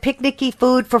 have that picnicky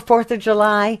food for 4th of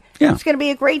July. Yeah. It's going to be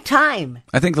a great time.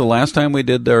 I think the last time we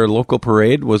did our local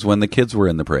parade was when the kids were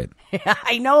in the parade.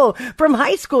 I know, from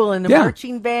high school and the Yeah.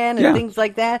 marching band and Yeah. things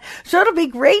like that. So it'll be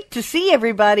great to see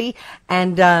everybody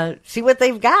and see what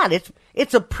they've got.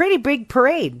 It's a pretty big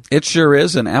parade. It sure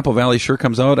is, and Apple Valley sure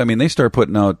comes out. I mean, they start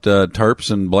putting out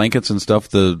tarps and blankets and stuff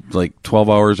like 12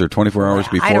 hours or 24 hours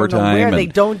before I don't know time. where and they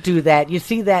don't do that. You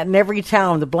see that in every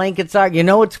town. The blankets are,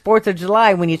 it's 4th of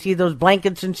July when you see those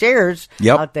blankets and chairs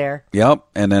Yep. out there. Yep,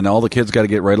 and then all the kids got to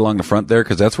get right along the front there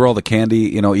because that's where all the candy,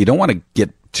 you don't want to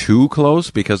get too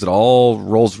close because it all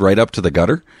rolls right up to the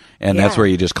gutter, and that's Yeah. where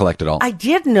you just collect it all. I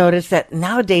did notice that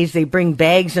nowadays they bring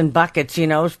bags and buckets,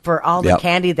 for all the Yep.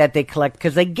 candy that they collect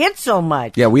because they get so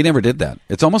much. Yeah, we never did that.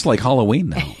 It's almost like Halloween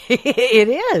now. It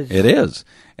is. It is.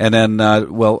 And then,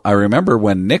 I remember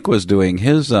when Nick was doing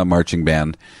his marching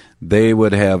band, they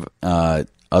would have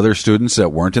other students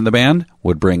that weren't in the band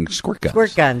would bring squirt guns.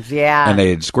 Squirt guns, yeah. And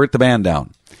they'd squirt the band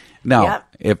down. Now,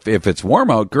 if it's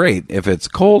warm out, great. If it's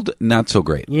cold, not so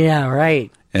great. Yeah, right.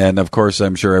 And, of course,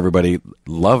 I'm sure everybody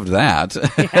loved that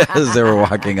as they were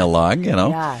walking along,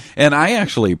 Yeah. And I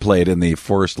actually played in the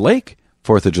Forest Lake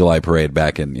 4th of July parade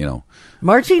back in,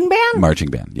 Marching band? marching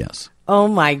band, yes. Oh,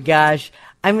 my gosh.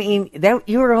 I mean,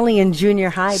 you were only in junior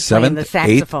high playing the 7th,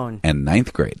 saxophone. 8th, and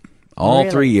 9th grade. All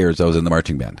Really? 3 years I was in the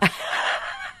marching band.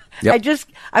 Yep.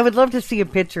 I would love to see a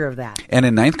picture of that. And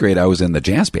in 9th grade, I was in the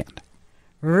jazz band.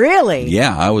 Really?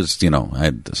 Yeah, I was, I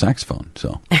had the saxophone,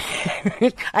 so.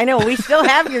 I know, we still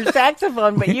have your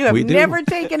saxophone, but you have We do. never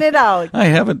taken it out. I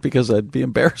haven't because I'd be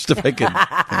embarrassed if I could.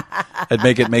 I'd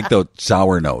make it make the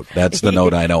sour note. That's the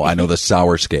note I know. I know the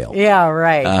sour scale. Yeah,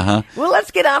 right. Uh-huh. Well,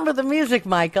 let's get on with the music,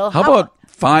 Michael. How about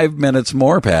 5 minutes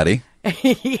more, Patty?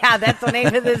 Yeah, that's the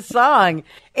name of this song.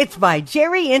 It's by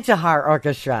Jerry Intihar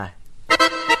Orchestra.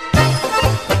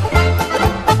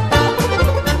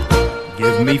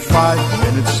 Give me 5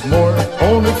 minutes more,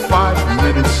 only 5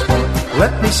 minutes more.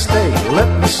 Let me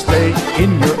stay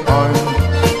in your arms.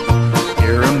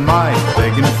 Here am I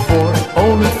begging for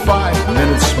only 5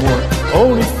 minutes more,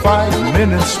 only 5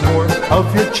 minutes more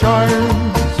of your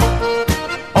charms.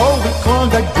 All week long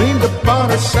I dreamed about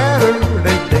a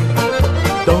Saturday day.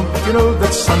 Don't you know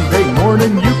that Sunday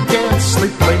morning you can't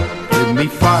sleep late? Give me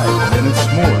 5 minutes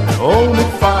more, only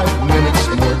 5 minutes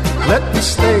more. Let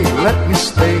me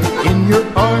stay in your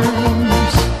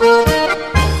arms.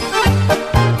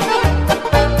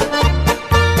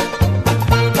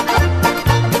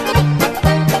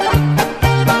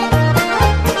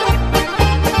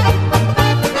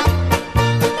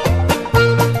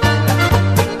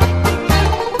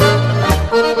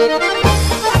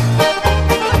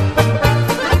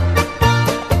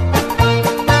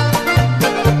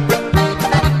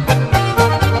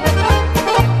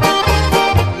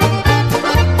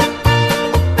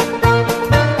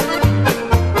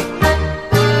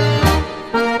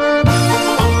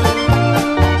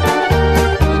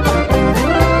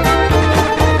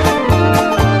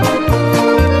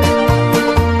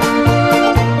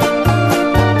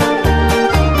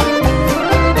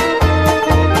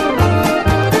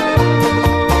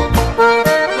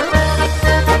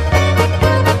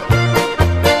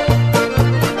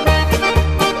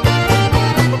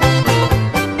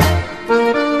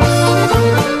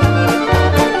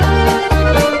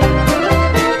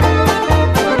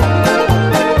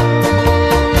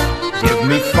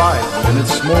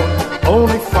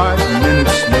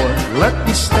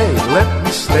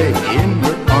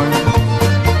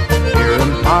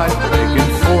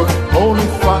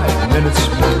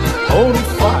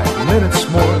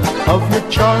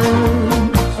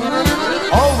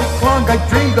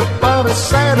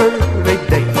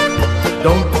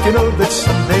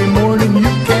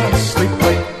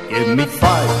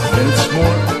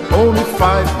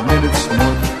 5 minutes more.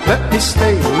 Let me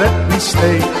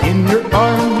stay in your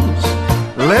arms.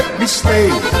 Let me stay,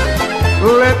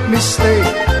 let me stay,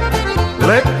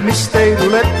 let me stay,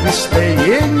 let me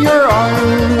stay in your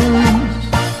arms.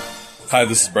 Hi,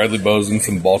 this is Bradley Bozen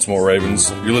from the Baltimore Ravens.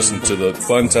 You're listening to the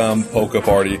Fun Time Polka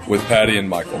Party with Patty and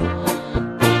Michael.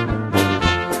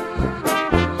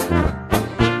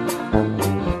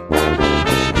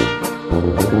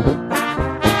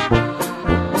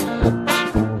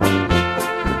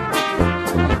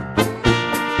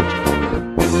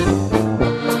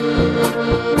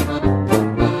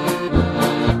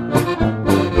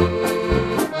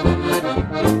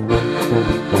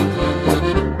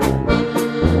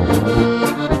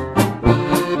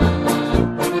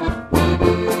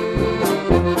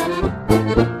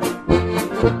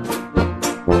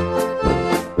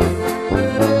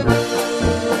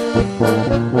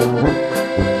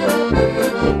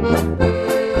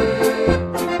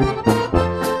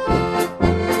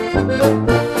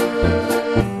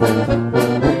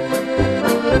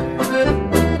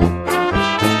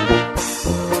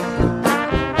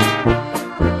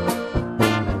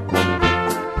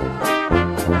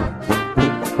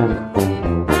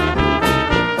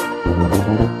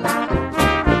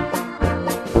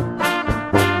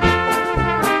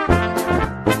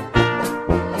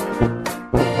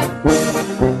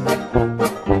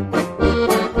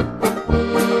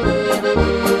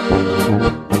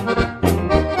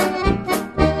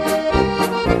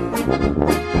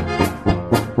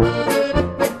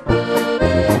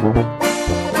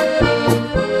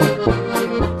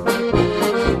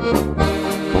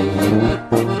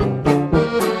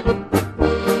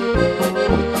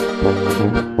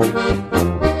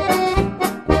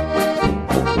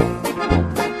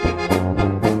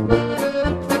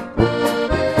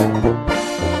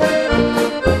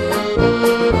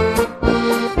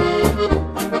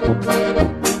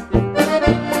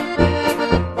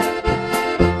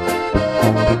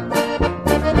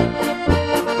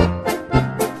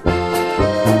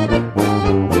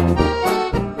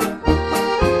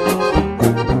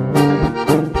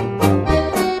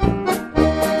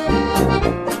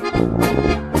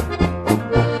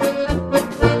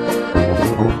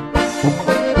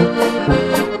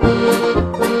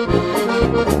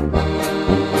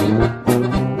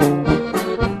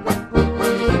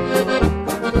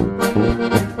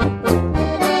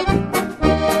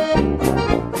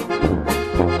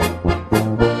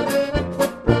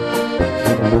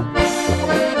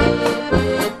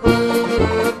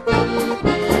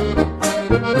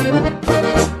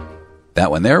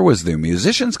 And there was the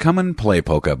Musicians Come and Play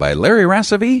Polka by Larry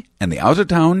Rassovy and the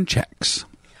Out-of-Town Czechs.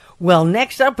 Well,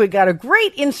 next up we got a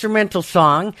great instrumental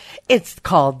song. It's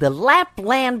called the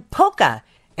Lapland Polka,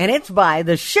 and it's by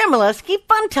the Chmielewski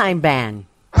Funtime Band.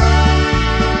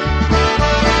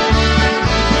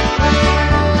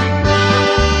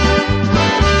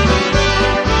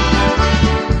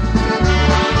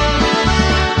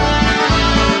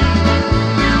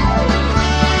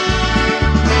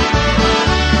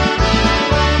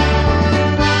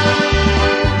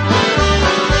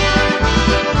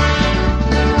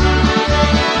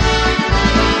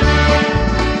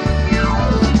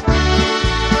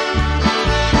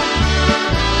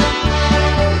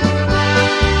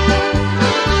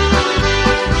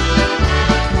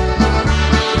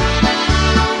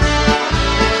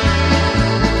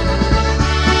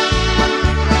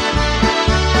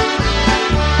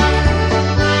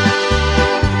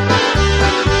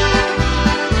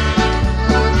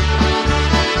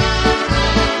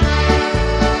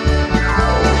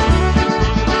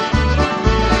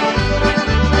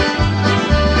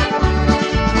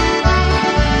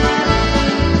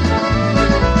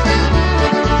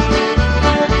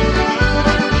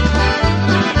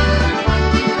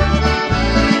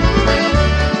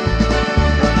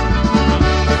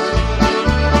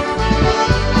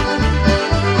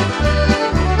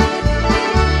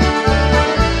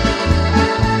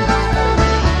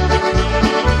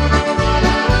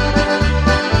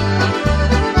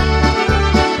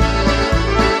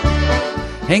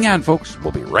 Hang on, folks.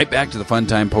 We'll be right back to the Fun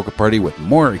Time Polka Party with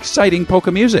more exciting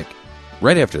polka music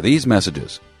right after these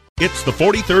messages. It's the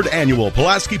 43rd Annual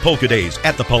Pulaski Polka Days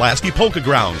at the Pulaski Polka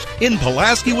Grounds in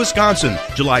Pulaski, Wisconsin,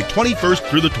 July 21st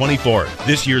through the 24th.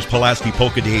 This year's Pulaski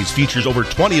Polka Days features over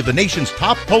 20 of the nation's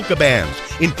top polka bands,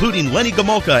 including Lenny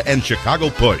Gomulka and Chicago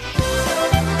Push,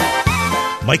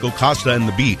 Michael Costa and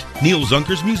the Beat, Neil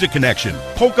Zunker's Music Connection,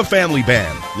 Polka Family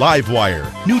Band,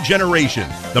 Livewire, New Generation,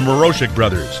 the Moroshik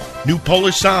Brothers, New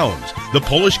Polish Sounds, The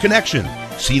Polish Connection,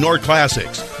 Senor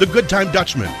Classics, The Good Time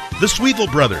Dutchman, the Sweetle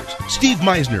Brothers, Steve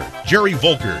Meisner, Jerry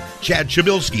Volker, Chad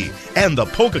Chabilski, and the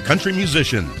Polka Country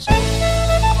Musicians.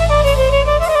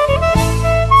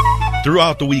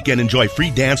 Throughout the weekend, enjoy free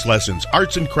dance lessons,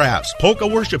 arts and crafts, polka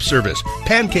worship service,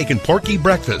 pancake and porky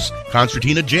breakfast,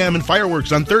 concertina jam and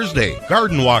fireworks on Thursday,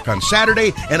 garden walk on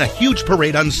Saturday, and a huge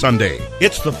parade on Sunday.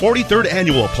 It's the 43rd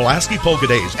annual Pulaski Polka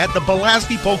Days at the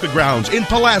Pulaski Polka Grounds in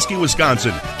Pulaski,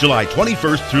 Wisconsin, July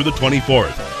 21st through the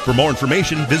 24th. For more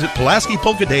information, visit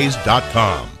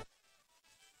PulaskiPolkaDays.com.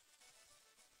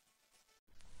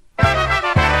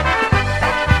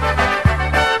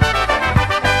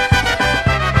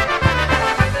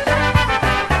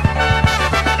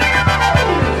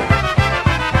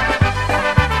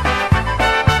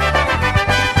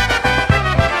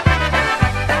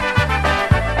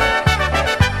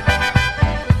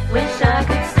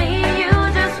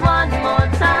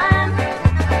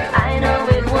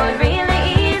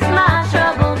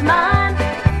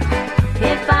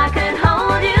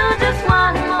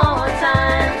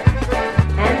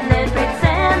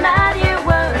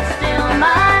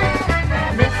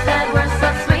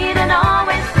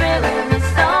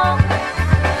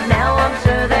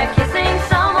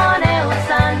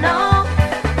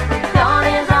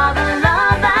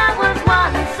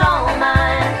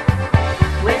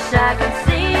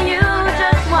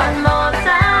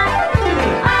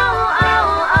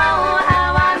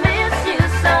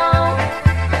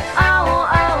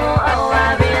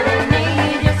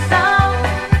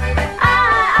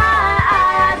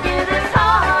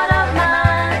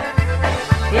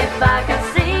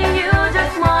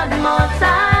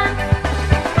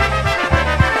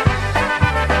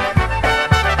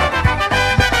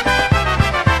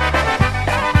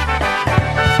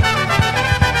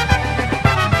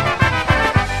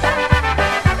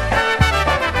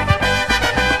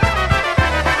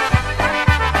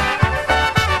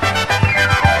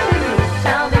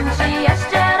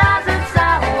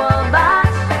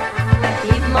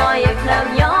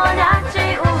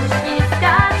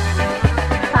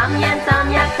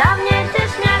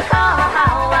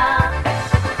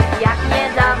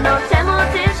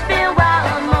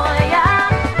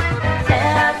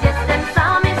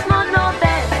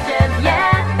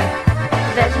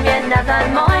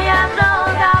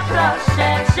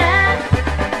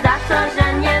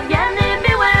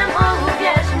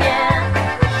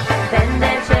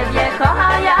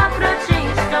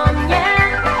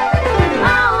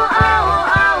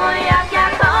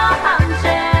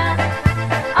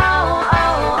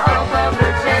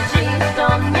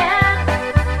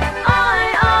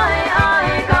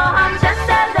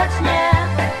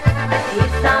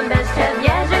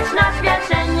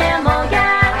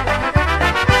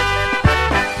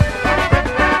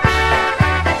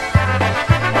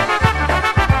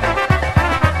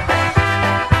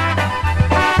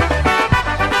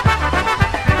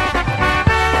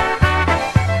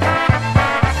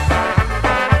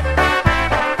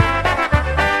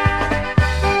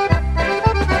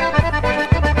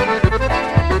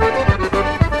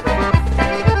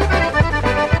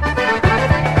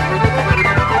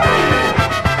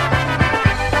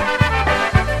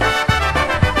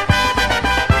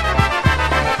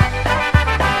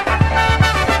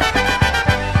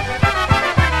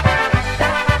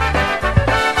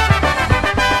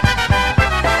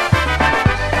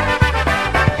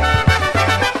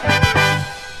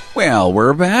 Well,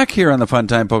 we're back here on the Fun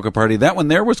Time Polka Party. That one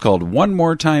there was called One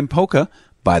More Time Polka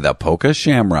by the Polka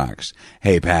Shamrocks.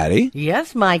 Hey, Patty.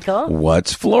 Yes, Michael.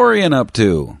 What's Florian up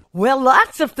to? Well,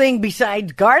 lots of things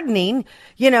besides gardening.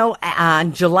 You know,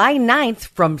 on July 9th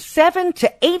from 7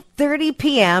 to 8:30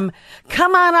 p.m.,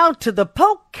 come on out to the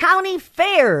Polk County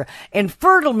Fair in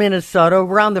Fertile, Minnesota.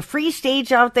 We're on the free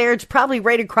stage out there. It's probably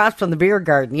right across from the beer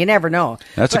garden. You never know.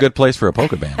 That's a good place for a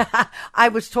polka band. I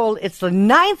was told it's the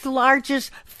 9th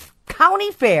largest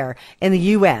county fair in the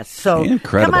U.S. So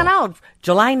Incredible. Come on out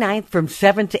July 9th from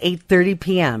 7 to 8:30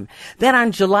 p.m. Then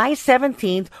on July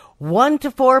 17th, 1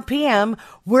 to 4 p.m.,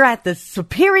 we're at the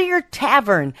Superior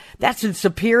Tavern. That's in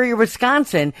Superior,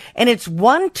 Wisconsin. And it's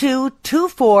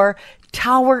 1224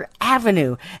 Tower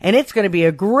Avenue. And it's going to be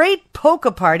a great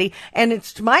polka party. And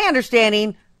it's, to my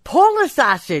understanding, Polish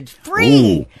sausage.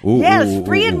 Free.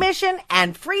 Free admission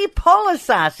and free Polish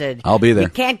sausage. I'll be there. You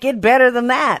can't get better than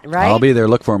that, right? I'll be there.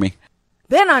 Look for me.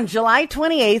 Then on July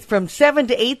 28th from 7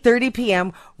 to 8:30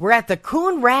 p.m., we're at the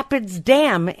Coon Rapids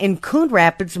Dam in Coon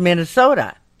Rapids,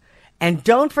 Minnesota. And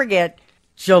don't forget,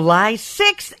 July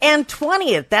 6th and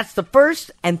 20th. That's the first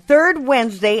and third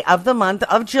Wednesday of the month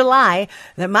of July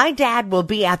that my dad will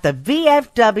be at the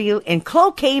VFW in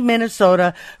Cloquet,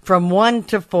 Minnesota from 1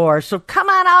 to 4. So come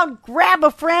on out, grab a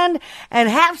friend, and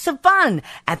have some fun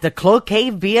at the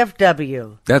Cloquet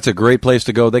VFW. That's a great place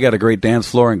to go. They got a great dance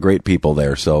floor and great people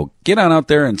there. So get on out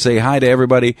there and say hi to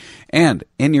everybody. And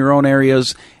in your own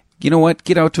areas, you know what?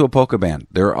 Get out to a polka band.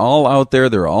 They're all out there.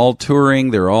 They're all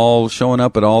touring. They're all showing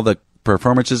up at all the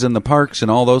performances in the parks and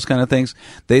all those kind of things.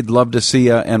 They'd love to see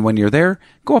you. And when you're there,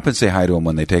 go up and say hi to them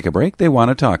when they take a break. They want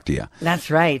to talk to you. That's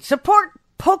right. Support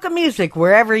polka music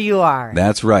wherever you are.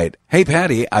 That's right. Hey,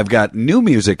 Patty, I've got new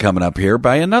music coming up here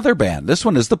by another band. This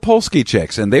one is the Polsky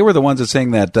Chicks, and they were the ones that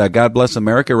sang that God Bless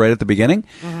America right at the beginning.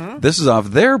 Mm-hmm. This is off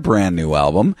their brand new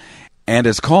album, and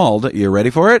it's called, you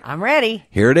ready for it? I'm ready.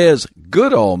 Here it is,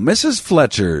 Good Old Mrs.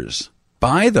 Fletcher's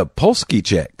by the Polsky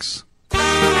Chicks.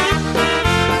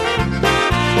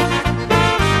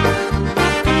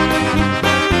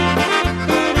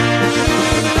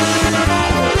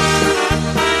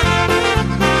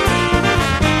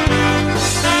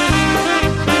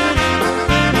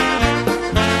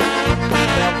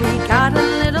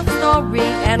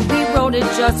 And we wrote it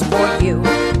just for you.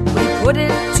 We put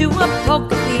it to a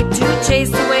polka beat to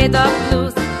chase away the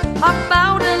blues,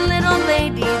 about a little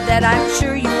lady that I'm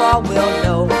sure you all will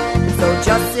know. So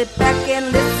just sit back and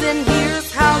listen,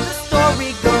 here's how the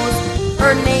story goes.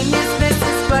 Her name is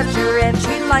Mrs. Fletcher and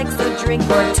she likes a drink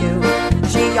or two.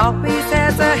 She always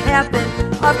has a habit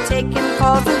of taking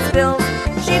falls and spills.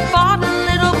 She bought a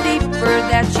little beeper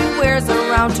that she wears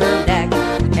around her neck,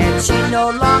 and she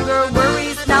no longer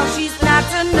worries now, she's not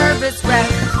a nervous wreck.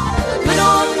 Good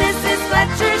old Mrs.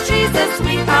 Fletcher, she's a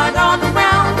sweetheart all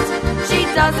around. She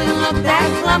doesn't look that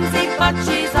clumsy, but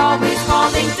she's always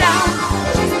falling down.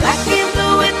 She's black and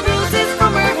blue with bruises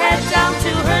from her head down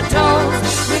to her toes,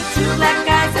 with two black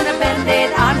eyes and a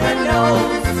band-aid on her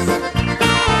nose.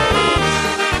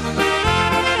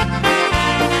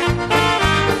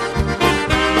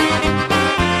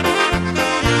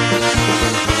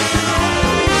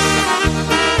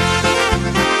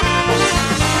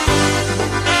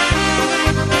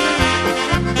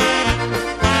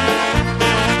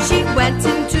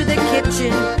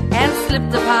 And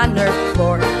slipped upon her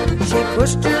floor. She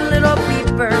pushed her little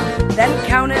beeper, then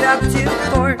counted up to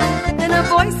 4. Then a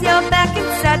voice yelled back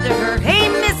and said to her, "Hey,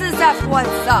 Mrs. F, what's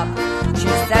up?" She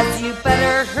says, "You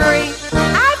better hurry.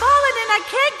 I've fallen and I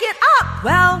can't get up."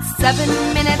 Well, 7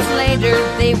 minutes later,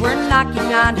 they were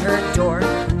knocking on her door.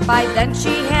 By then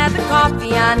she had the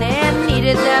coffee on and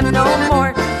needed them no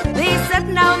more. They said,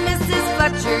 "Now, Mrs.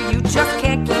 Fletcher, you just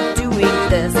can't keep doing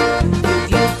this.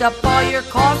 You've used up all your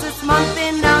calls this month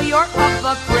and now you're up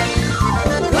a creek."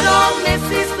 Good old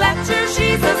Mrs. Fletcher,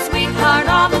 she's a sweetheart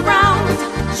all around.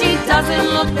 She doesn't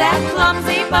look that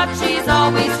clumsy, but she's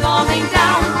always falling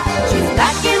down. She's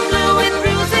black and blue with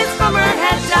bruises from her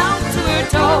head down to her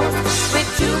toes, with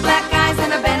two black eyes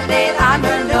and a band-aid on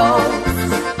her nose.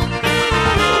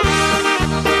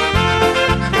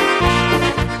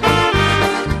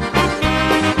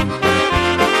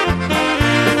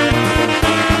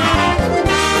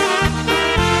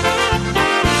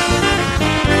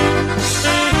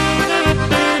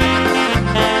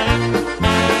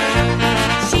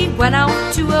 Went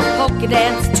out to a polka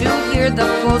dance to hear the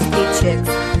Polsky Chicks.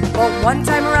 But one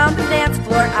time around the dance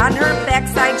floor, on her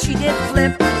backside she did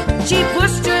flip. She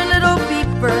pushed her little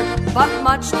beeper, but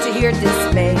much to her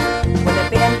dismay, when the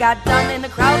band got done and the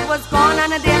crowd was gone, on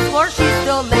the dance floor she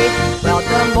still lay. Well,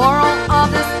 the moral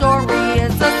of the story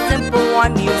is a simple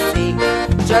one, you see.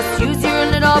 Just use your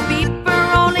little beeper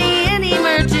only in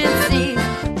emergency.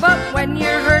 But when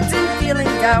you're hurt and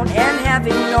feeling down and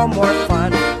having no more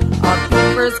fun, a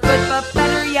beeper's good, but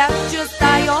better yet, just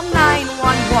dial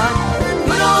 911.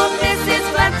 Good old Mrs.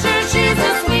 Fletcher, she's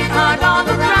a sweetheart all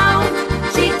around.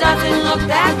 She doesn't look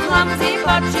that clumsy,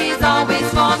 but she's always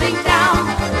falling down.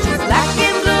 She's black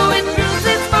and blue with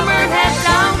bruises from her head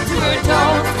down to her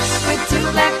toes, with two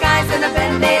black eyes and a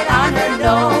band-aid on her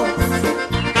nose.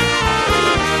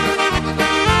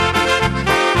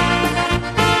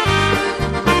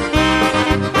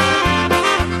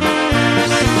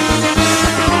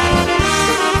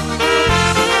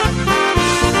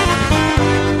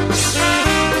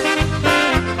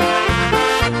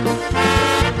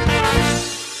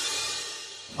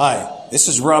 Hi, this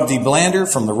is Rob D. Blander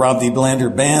from the Rob D.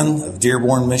 Blander Band of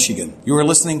Dearborn, Michigan. You are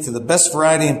listening to the best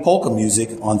variety in polka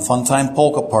music on Funtime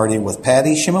Polka Party with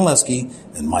Patty Shimoleski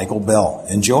and Michael Bell.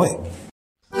 Enjoy.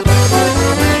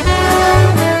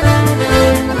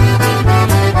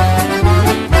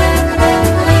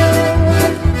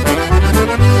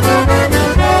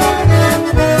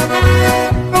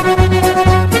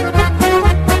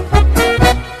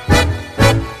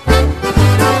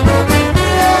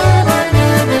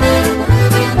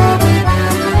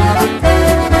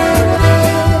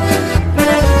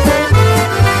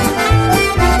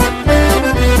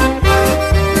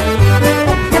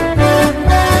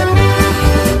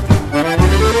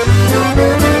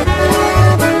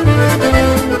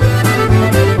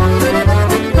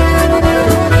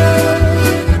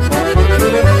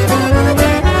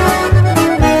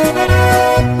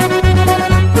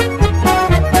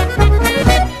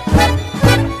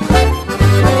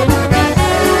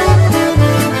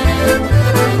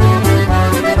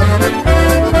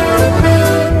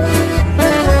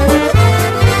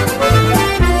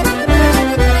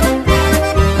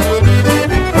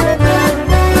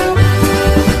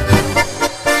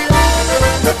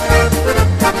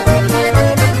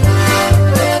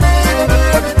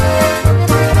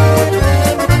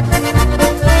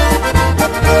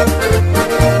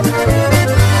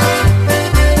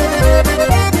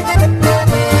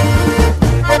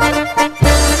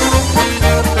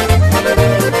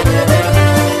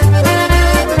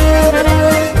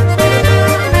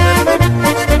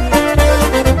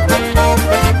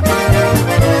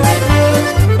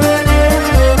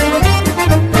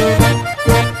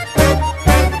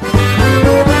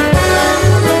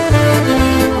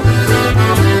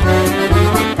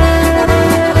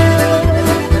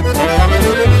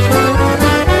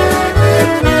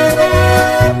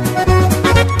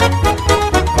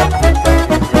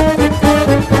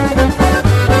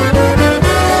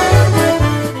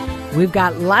 we've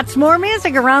got lots more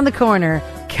music around the corner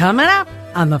coming up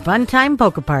on the Fun Time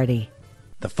Polka Party.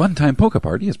 The Fun Time Polka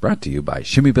Party is brought to you by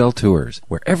Shimmy Bell Tours,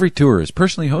 where every tour is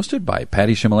personally hosted by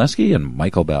Patty Shimoleski and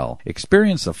Michael Bell.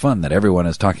 Experience the fun that everyone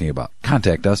is talking about.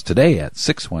 Contact us today at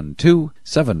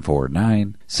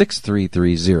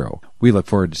 612-749-6330. We look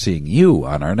forward to seeing you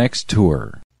on our next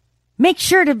tour. Make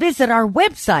sure to visit our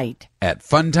website at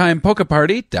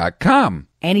funtimepolkaparty.com.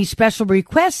 Any special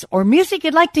requests or music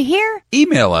you'd like to hear?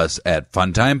 Email us at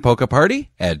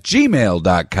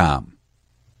funtimepolkaparty@gmail.com.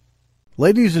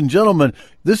 Ladies and gentlemen,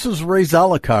 this is Ray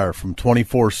Zalakar from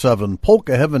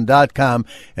 247polkaheaven.com,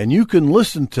 and you can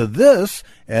listen to this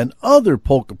and other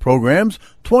polka programs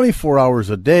 24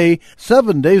 hours a day,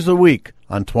 7 days a week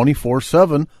on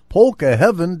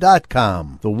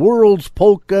 247polkaheaven.com, the world's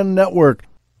polka network.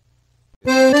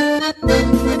 Tick,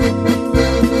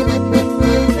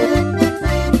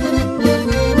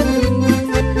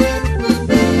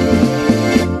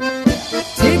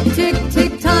 tick,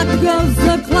 tick, tock goes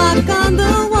the clock on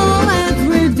the wall as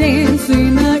we're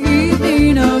dancing the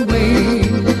evening away.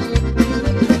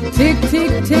 Tick,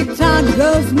 tick, tick, tock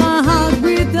goes my heart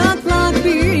with the clock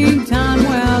beating time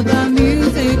while the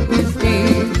music is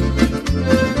gay.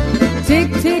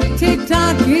 Tick, tick, tick,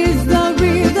 tock is the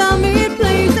rhythm it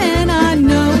plays, and I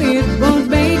know it won't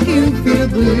make you feel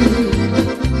blue.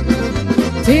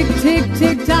 Tick, tick,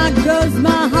 tick, tock goes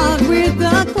my heart with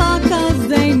the clock, 'cause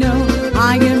they know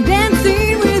I am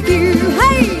dancing with you.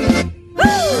 Hey!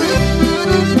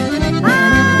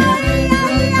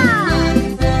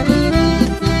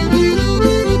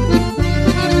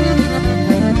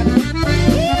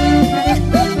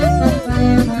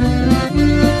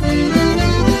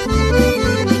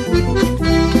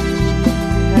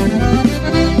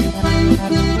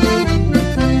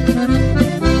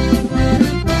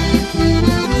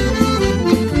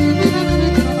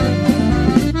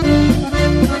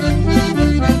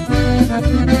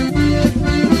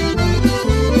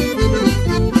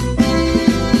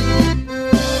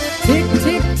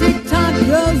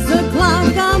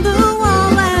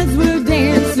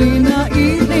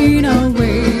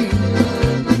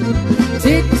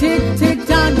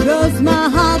 My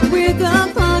heart with the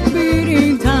clock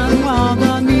beating time while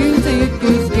the music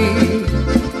is gay.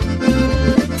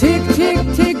 Tick, tick,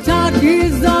 tick, tock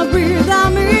is the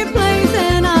rhythm it plays,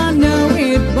 and I know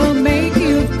it will make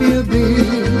you feel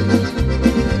blue.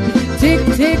 Tick,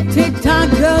 tick, tick,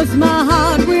 tock goes my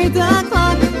heart with the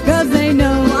clock, 'cause they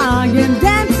know I am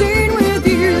dancing with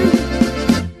you.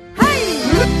 Hey!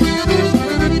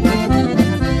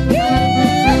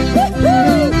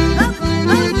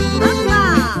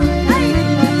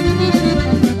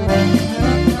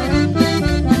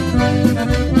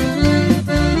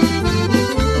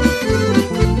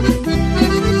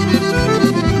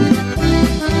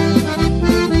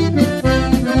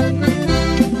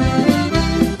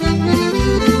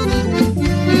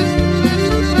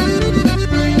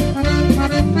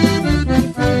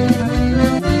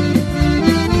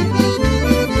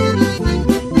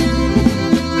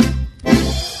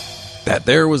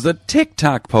 There was the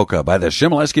Tick-Tock Polka by the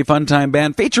Shimoleski Fun Time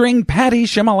Band featuring Patty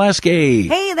Shimoleski.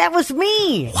 Hey, that was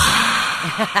me.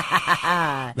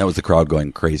 That was the crowd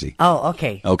going crazy. Oh,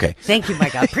 okay. Okay. Thank you,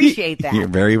 Mike. I appreciate that. You're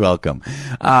very welcome.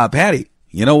 Patty,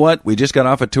 you know what? We just got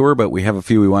off a tour, but we have a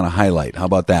few we want to highlight. How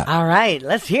about that? All right.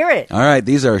 Let's hear it. All right.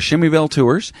 These are Shimmy Bell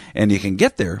tours, and you can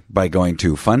get there by going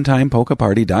to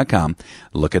funtimepolkaparty.com.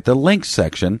 Look at the links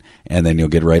section, and then you'll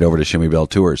get right over to Shimmy Bell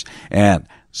Tours. And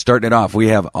starting it off, we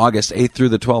have August 8th through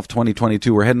the 12th,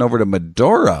 2022. We're heading over to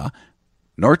Medora,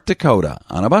 North Dakota,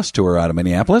 on a bus tour out of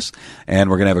Minneapolis, and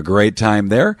we're going to have a great time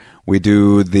there. We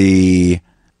do the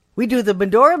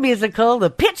Medora musical, the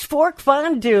Pitchfork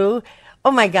Fondue.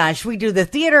 Oh my gosh, we do the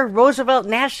Theodore Roosevelt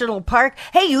National Park.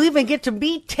 Hey, you even get to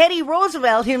meet Teddy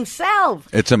Roosevelt himself.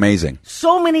 It's amazing.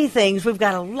 So many things. We've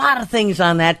got a lot of things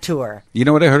on that tour. You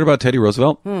know what I heard about Teddy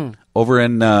Roosevelt? Over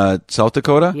in South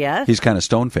Dakota? Yes. He's kind of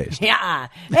stone-faced. Yeah.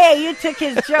 Hey, you took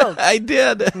his joke. I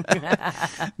did.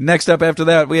 Next up after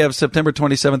that, we have September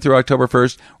 27th through October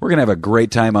 1st. We're going to have a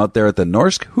great time out there at the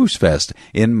Norsk Husfest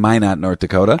in Minot, North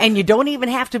Dakota. And you don't even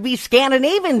have to be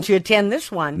Scandinavian to attend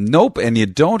this one. Nope, and you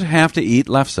don't have to eat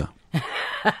lefse.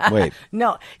 Wait.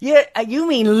 No, you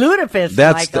mean lutefisk,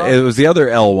 Michael. It was the other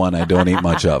L one I don't eat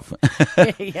much of.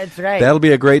 That's right. That'll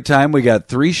be a great time. We got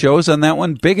 3 shows on that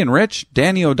one. Big and Rich,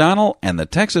 Danny O'Donnell, and the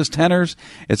Texas Tenors.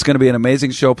 It's going to be an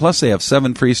amazing show. Plus, they have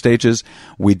 7 free stages.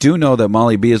 We do know that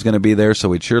Molly B is going to be there, so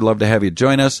we'd sure love to have you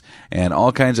join us. And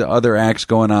all kinds of other acts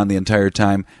going on the entire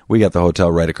time. We got the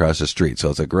hotel right across the street, so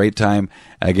it's a great time.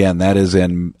 Again, that is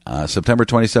in September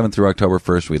 27th through October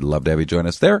 1st. We'd love to have you join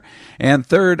us there. And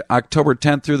 3rd, October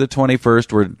 10th through the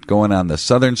 21st, we're going on the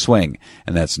Southern Swing,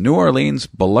 and that's New Orleans,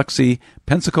 Biloxi,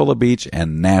 Pensacola Beach,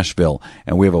 and Nashville.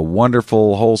 And we have a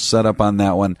wonderful whole setup on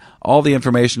that one. All the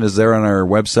information is there on our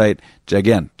website.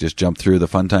 Again, just jump through the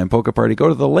Funtime Polka Party, go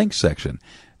to the links section.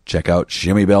 Check out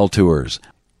Shimmy Bell Tours.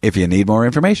 If you need more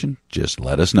information, just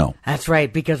let us know. That's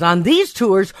right, because on these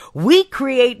tours, we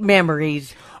create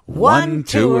memories one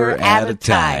tour at a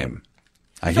time.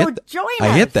 I So hit join I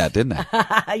us. hit that, didn't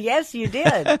I? Yes, you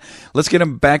did. Let's get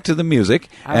him back to the music.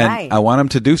 All and right. I want him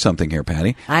to do something here,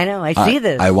 Patty. I know, I see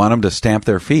this. I want him to stamp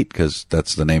their feet because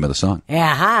that's the name of the song.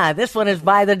 Aha, this one is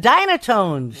by the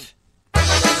Dynatones.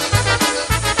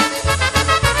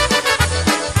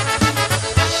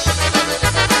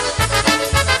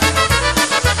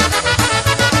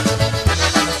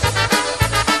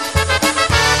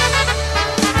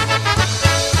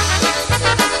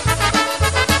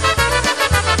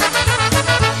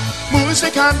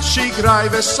 Muzykanci graj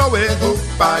wesoły,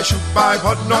 hupaj, siupaj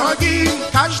pod nogi.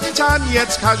 Każdy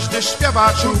taniec, każdy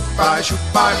śpiewa, siupaj,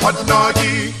 siupaj pod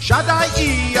nogi. Siadaj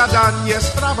i jadanie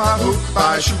sprawa,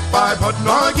 hupaj, siupaj pod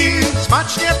nogi.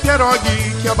 Smacznie pierogi,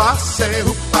 kiełbasy,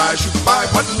 hupaj, siupaj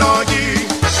pod nogi.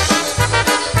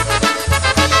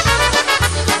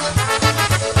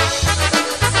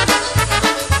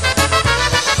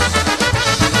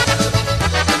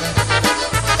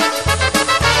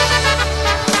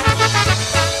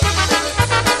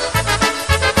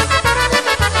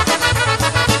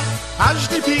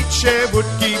 Każdy picie,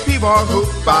 wódki, piwo,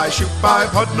 hupaj, siupaj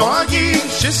pod nogi.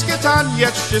 Wszystkie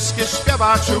taniec, wszystkie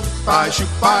śpiewa, siupaj,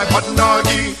 siupaj pod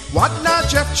nogi. Ładna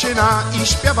dziewczyna i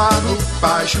śpiewa,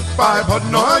 hupaj, siupaj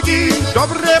pod nogi.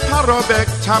 Dobry parobek,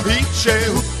 tam picie,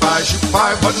 hupaj,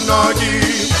 siupaj pod nogi.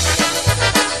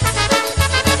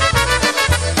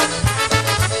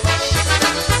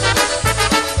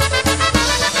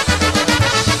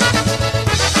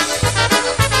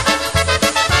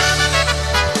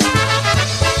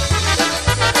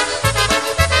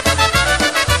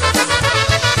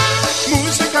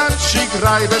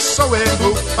 Graj wesoły,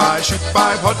 hupaj,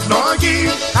 siupaj pod nogi.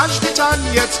 Każdy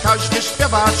taniec, każdy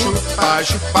śpiewa, siupaj,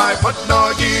 siupaj pod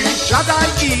nogi. Siadaj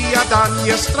i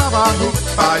jadanie strawa,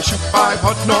 hupaj, siupaj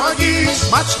pod nogi.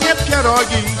 Smacznie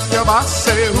pierogi,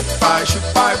 kiełbasy, hupaj,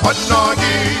 siupaj pod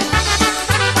nogi.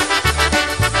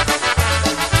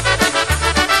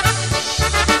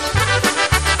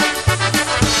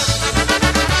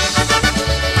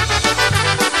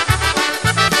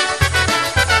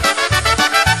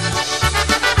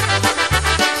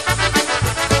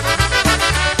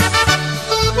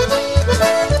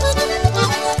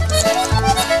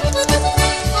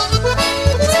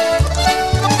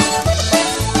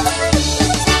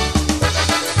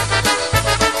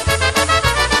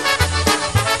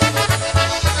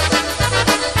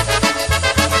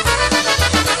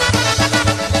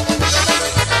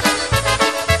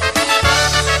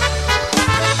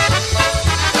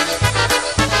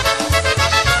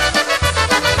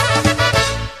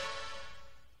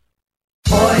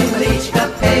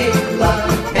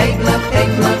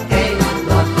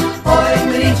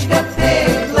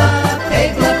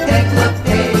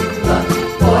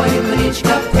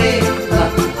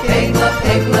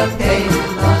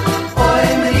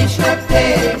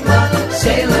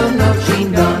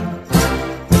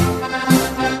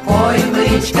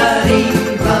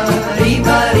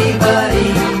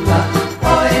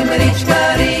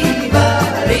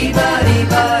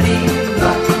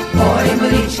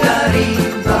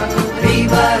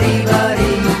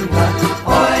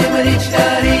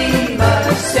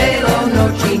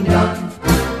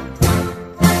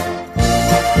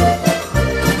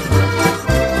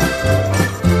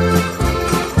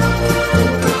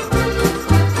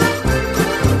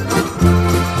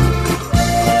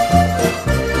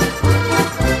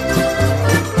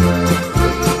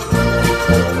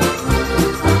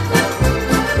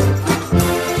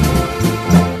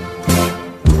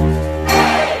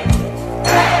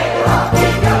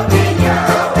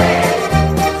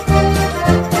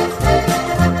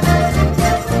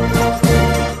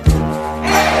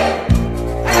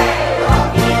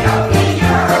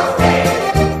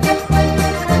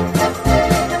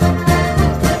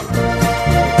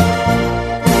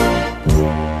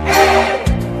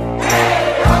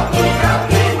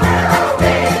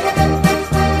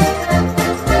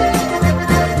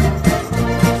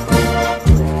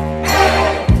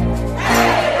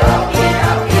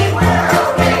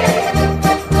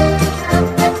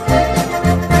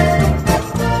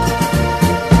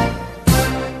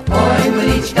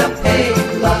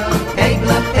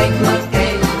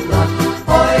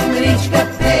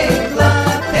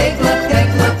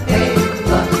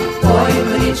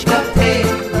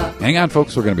 on,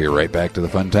 folks. We're going to be right back to the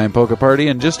Fun Time Polka Party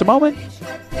in just a moment.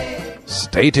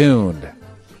 Stay tuned.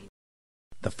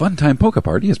 The Fun Time Polka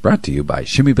Party is brought to you by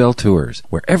Shimmy Bell Tours,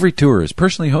 where every tour is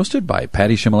personally hosted by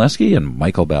Patty Shimoleski and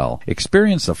Michael Bell.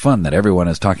 Experience the fun that everyone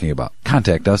is talking about.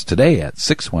 Contact us today at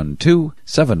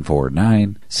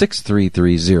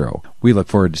 612-749-6330. We look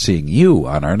forward to seeing you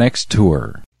on our next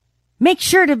tour. Make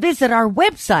sure to visit our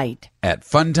website at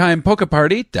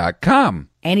funtimepolkaparty.com.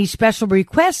 Any special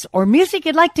requests or music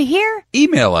you'd like to hear?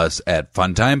 Email us at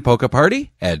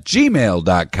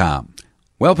funtimepolkaparty@gmail.com.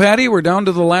 Well, Patty, we're down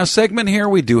to the last segment here.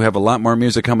 We do have a lot more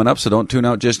music coming up, so don't tune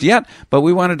out just yet. But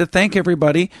we wanted to thank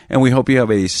everybody, and we hope you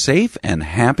have a safe and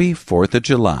happy 4th of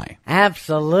July.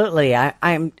 Absolutely.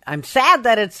 I'm sad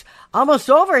that it's almost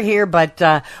over here,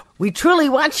 but we truly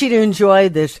want you to enjoy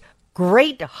this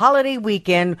great holiday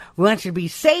weekend. We want you to be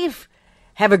safe.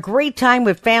 Have a great time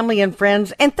with family and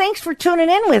friends, and thanks for tuning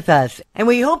in with us. And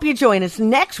we hope you join us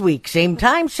next week, same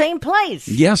time, same place.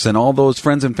 Yes, and all those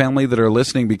friends and family that are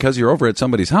listening because you're over at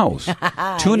somebody's house,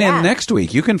 tune in next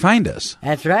week. You can find us.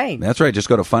 That's right. That's right. Just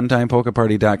go to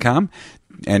funtimepolkaparty.com,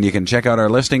 and you can check out our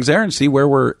listings there and see where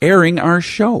we're airing our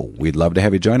show. We'd love to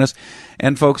have you join us.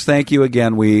 And, folks, thank you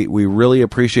again. We really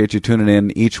appreciate you tuning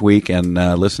in each week and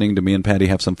listening to me and Patty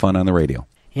have some fun on the radio.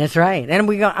 That's right.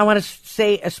 And I want to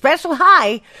say a special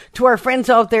hi to our friends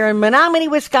out there in Menominee,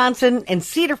 Wisconsin and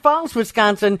Cedar Falls,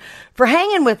 Wisconsin for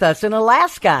hanging with us in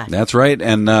Alaska. That's right.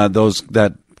 And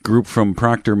that group from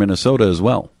Proctor, Minnesota as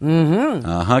well.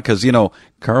 Mm-hmm. Because,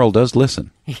 Carl does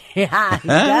listen. Yeah, he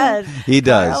does. He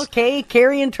does. Okay,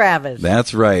 Carrie and Travis.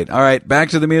 That's right. All right, back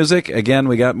to the music. Again,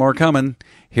 we got more coming.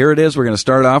 Here it is. We're going to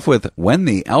start off with When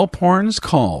the Elp Horns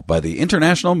Call by the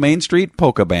International Main Street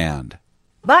Polka Band.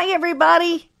 Bye,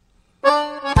 everybody.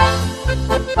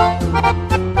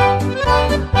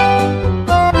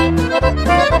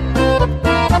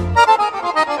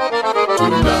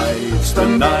 Tonight's the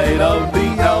night of the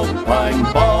Alpine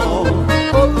Ball.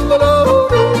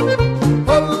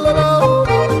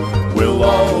 We'll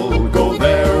all go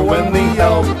there when the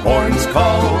Elp Horns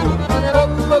call.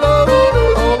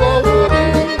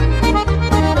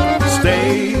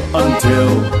 Stay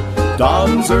until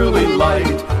dawn's early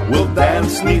light. We'll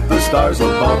dance 'neath the stars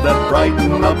above that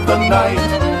brighten up the night.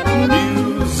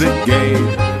 Music gay,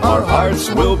 our hearts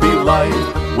will be light.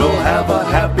 We'll have a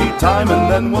happy time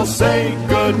and then we'll say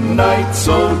good night.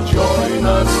 So join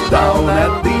us down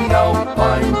at the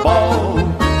Alpine Ball.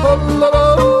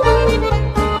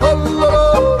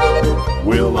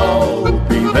 We'll all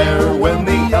be there when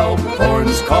the Elp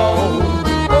Horns call.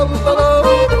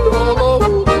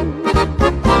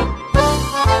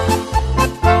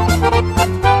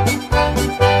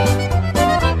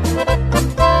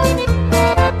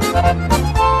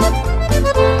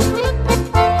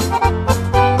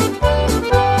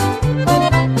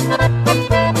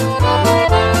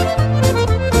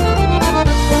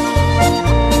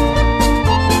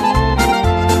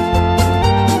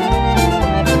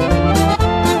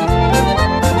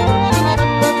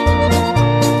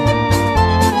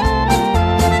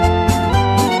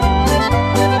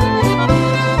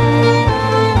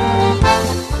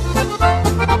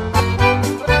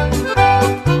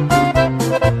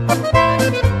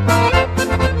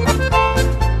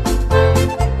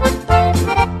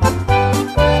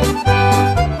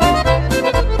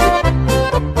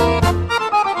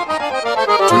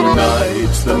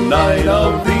 Tonight's the night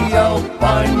of the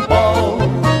Alpine Ball.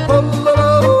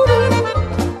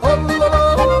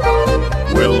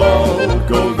 We'll all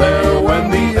go there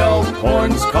when the Elp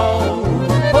Horns call.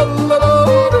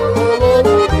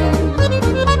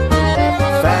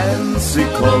 Fancy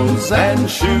clothes and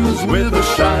shoes with a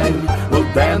shine.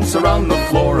 We'll dance around the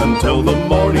floor until the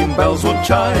morning bells will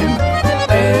chime.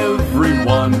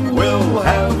 Everyone will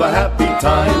have a happy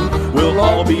time. We'll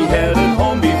all be headed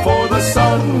home before the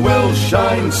sun will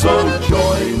shine. So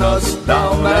join us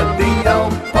down at the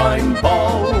Alpine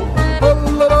Ball.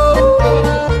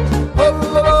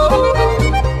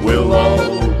 We'll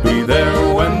all be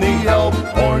there when the Elp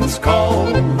Horns call.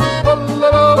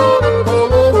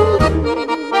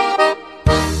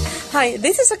 Hi,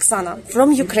 this is Oksana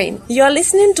from Ukraine. You are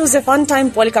listening to the Fun Time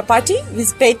Polka Party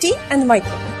with Patty and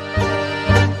Michael.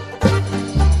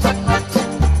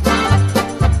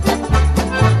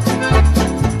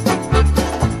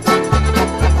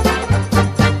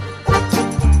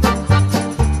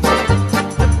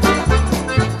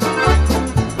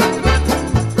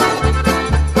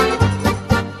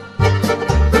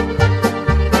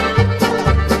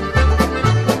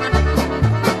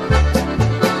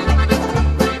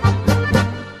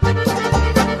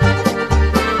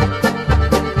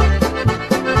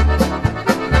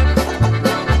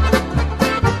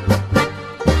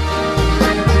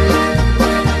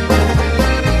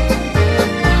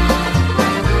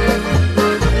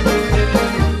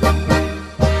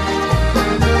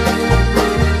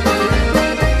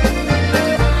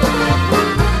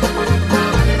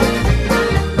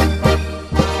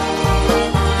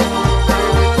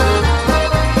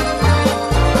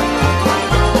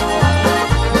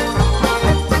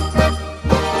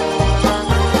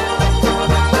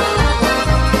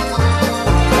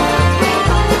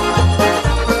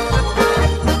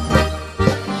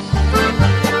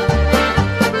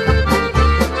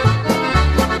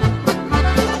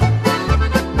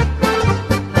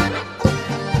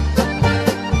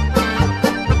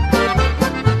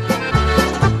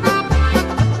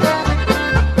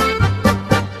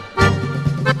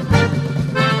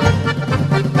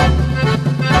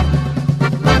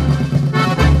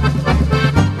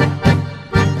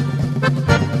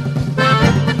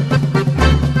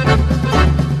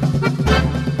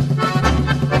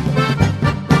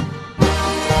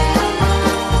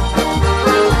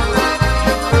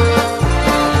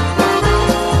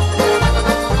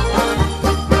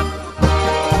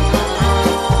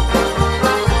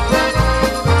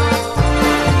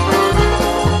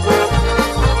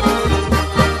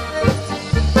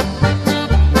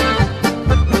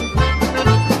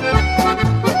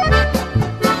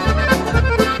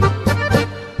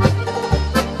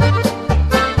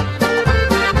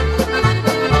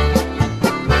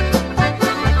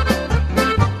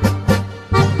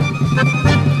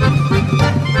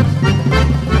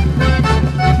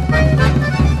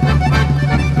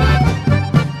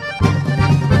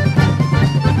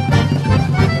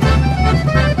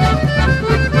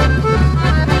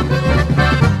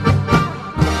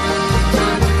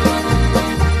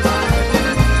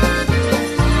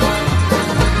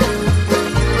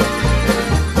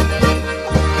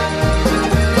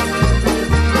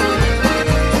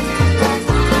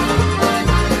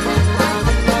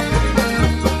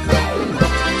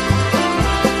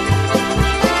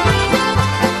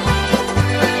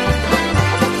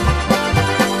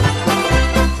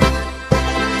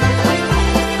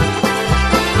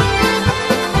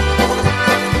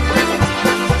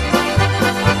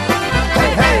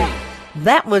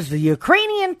 was the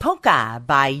Ukrainian Polka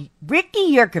by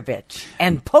Ricky Yurkovich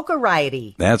and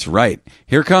Polkariety. That's right.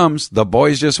 Here comes The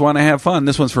Boys Just Want to Have Fun.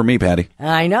 This one's for me, Patty.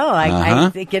 I know. I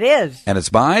think it is. And it's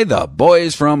by the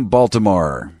Boys from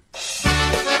Baltimore.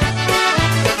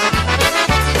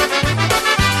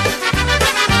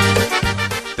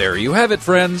 There you have it,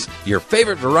 friends. Your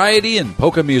favorite variety in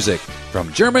polka music.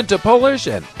 From German to Polish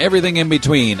and everything in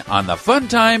between on the Fun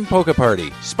Time Polka Party,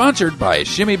 sponsored by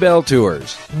Shimmy Bell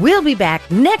Tours. We'll be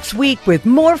back next week with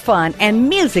more fun and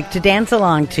music to dance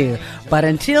along to. But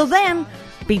until then,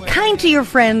 be kind to your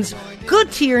friends, good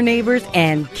to your neighbors,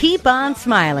 and keep on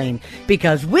smiling,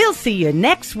 because we'll see you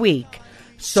next week.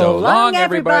 So long,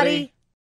 everybody.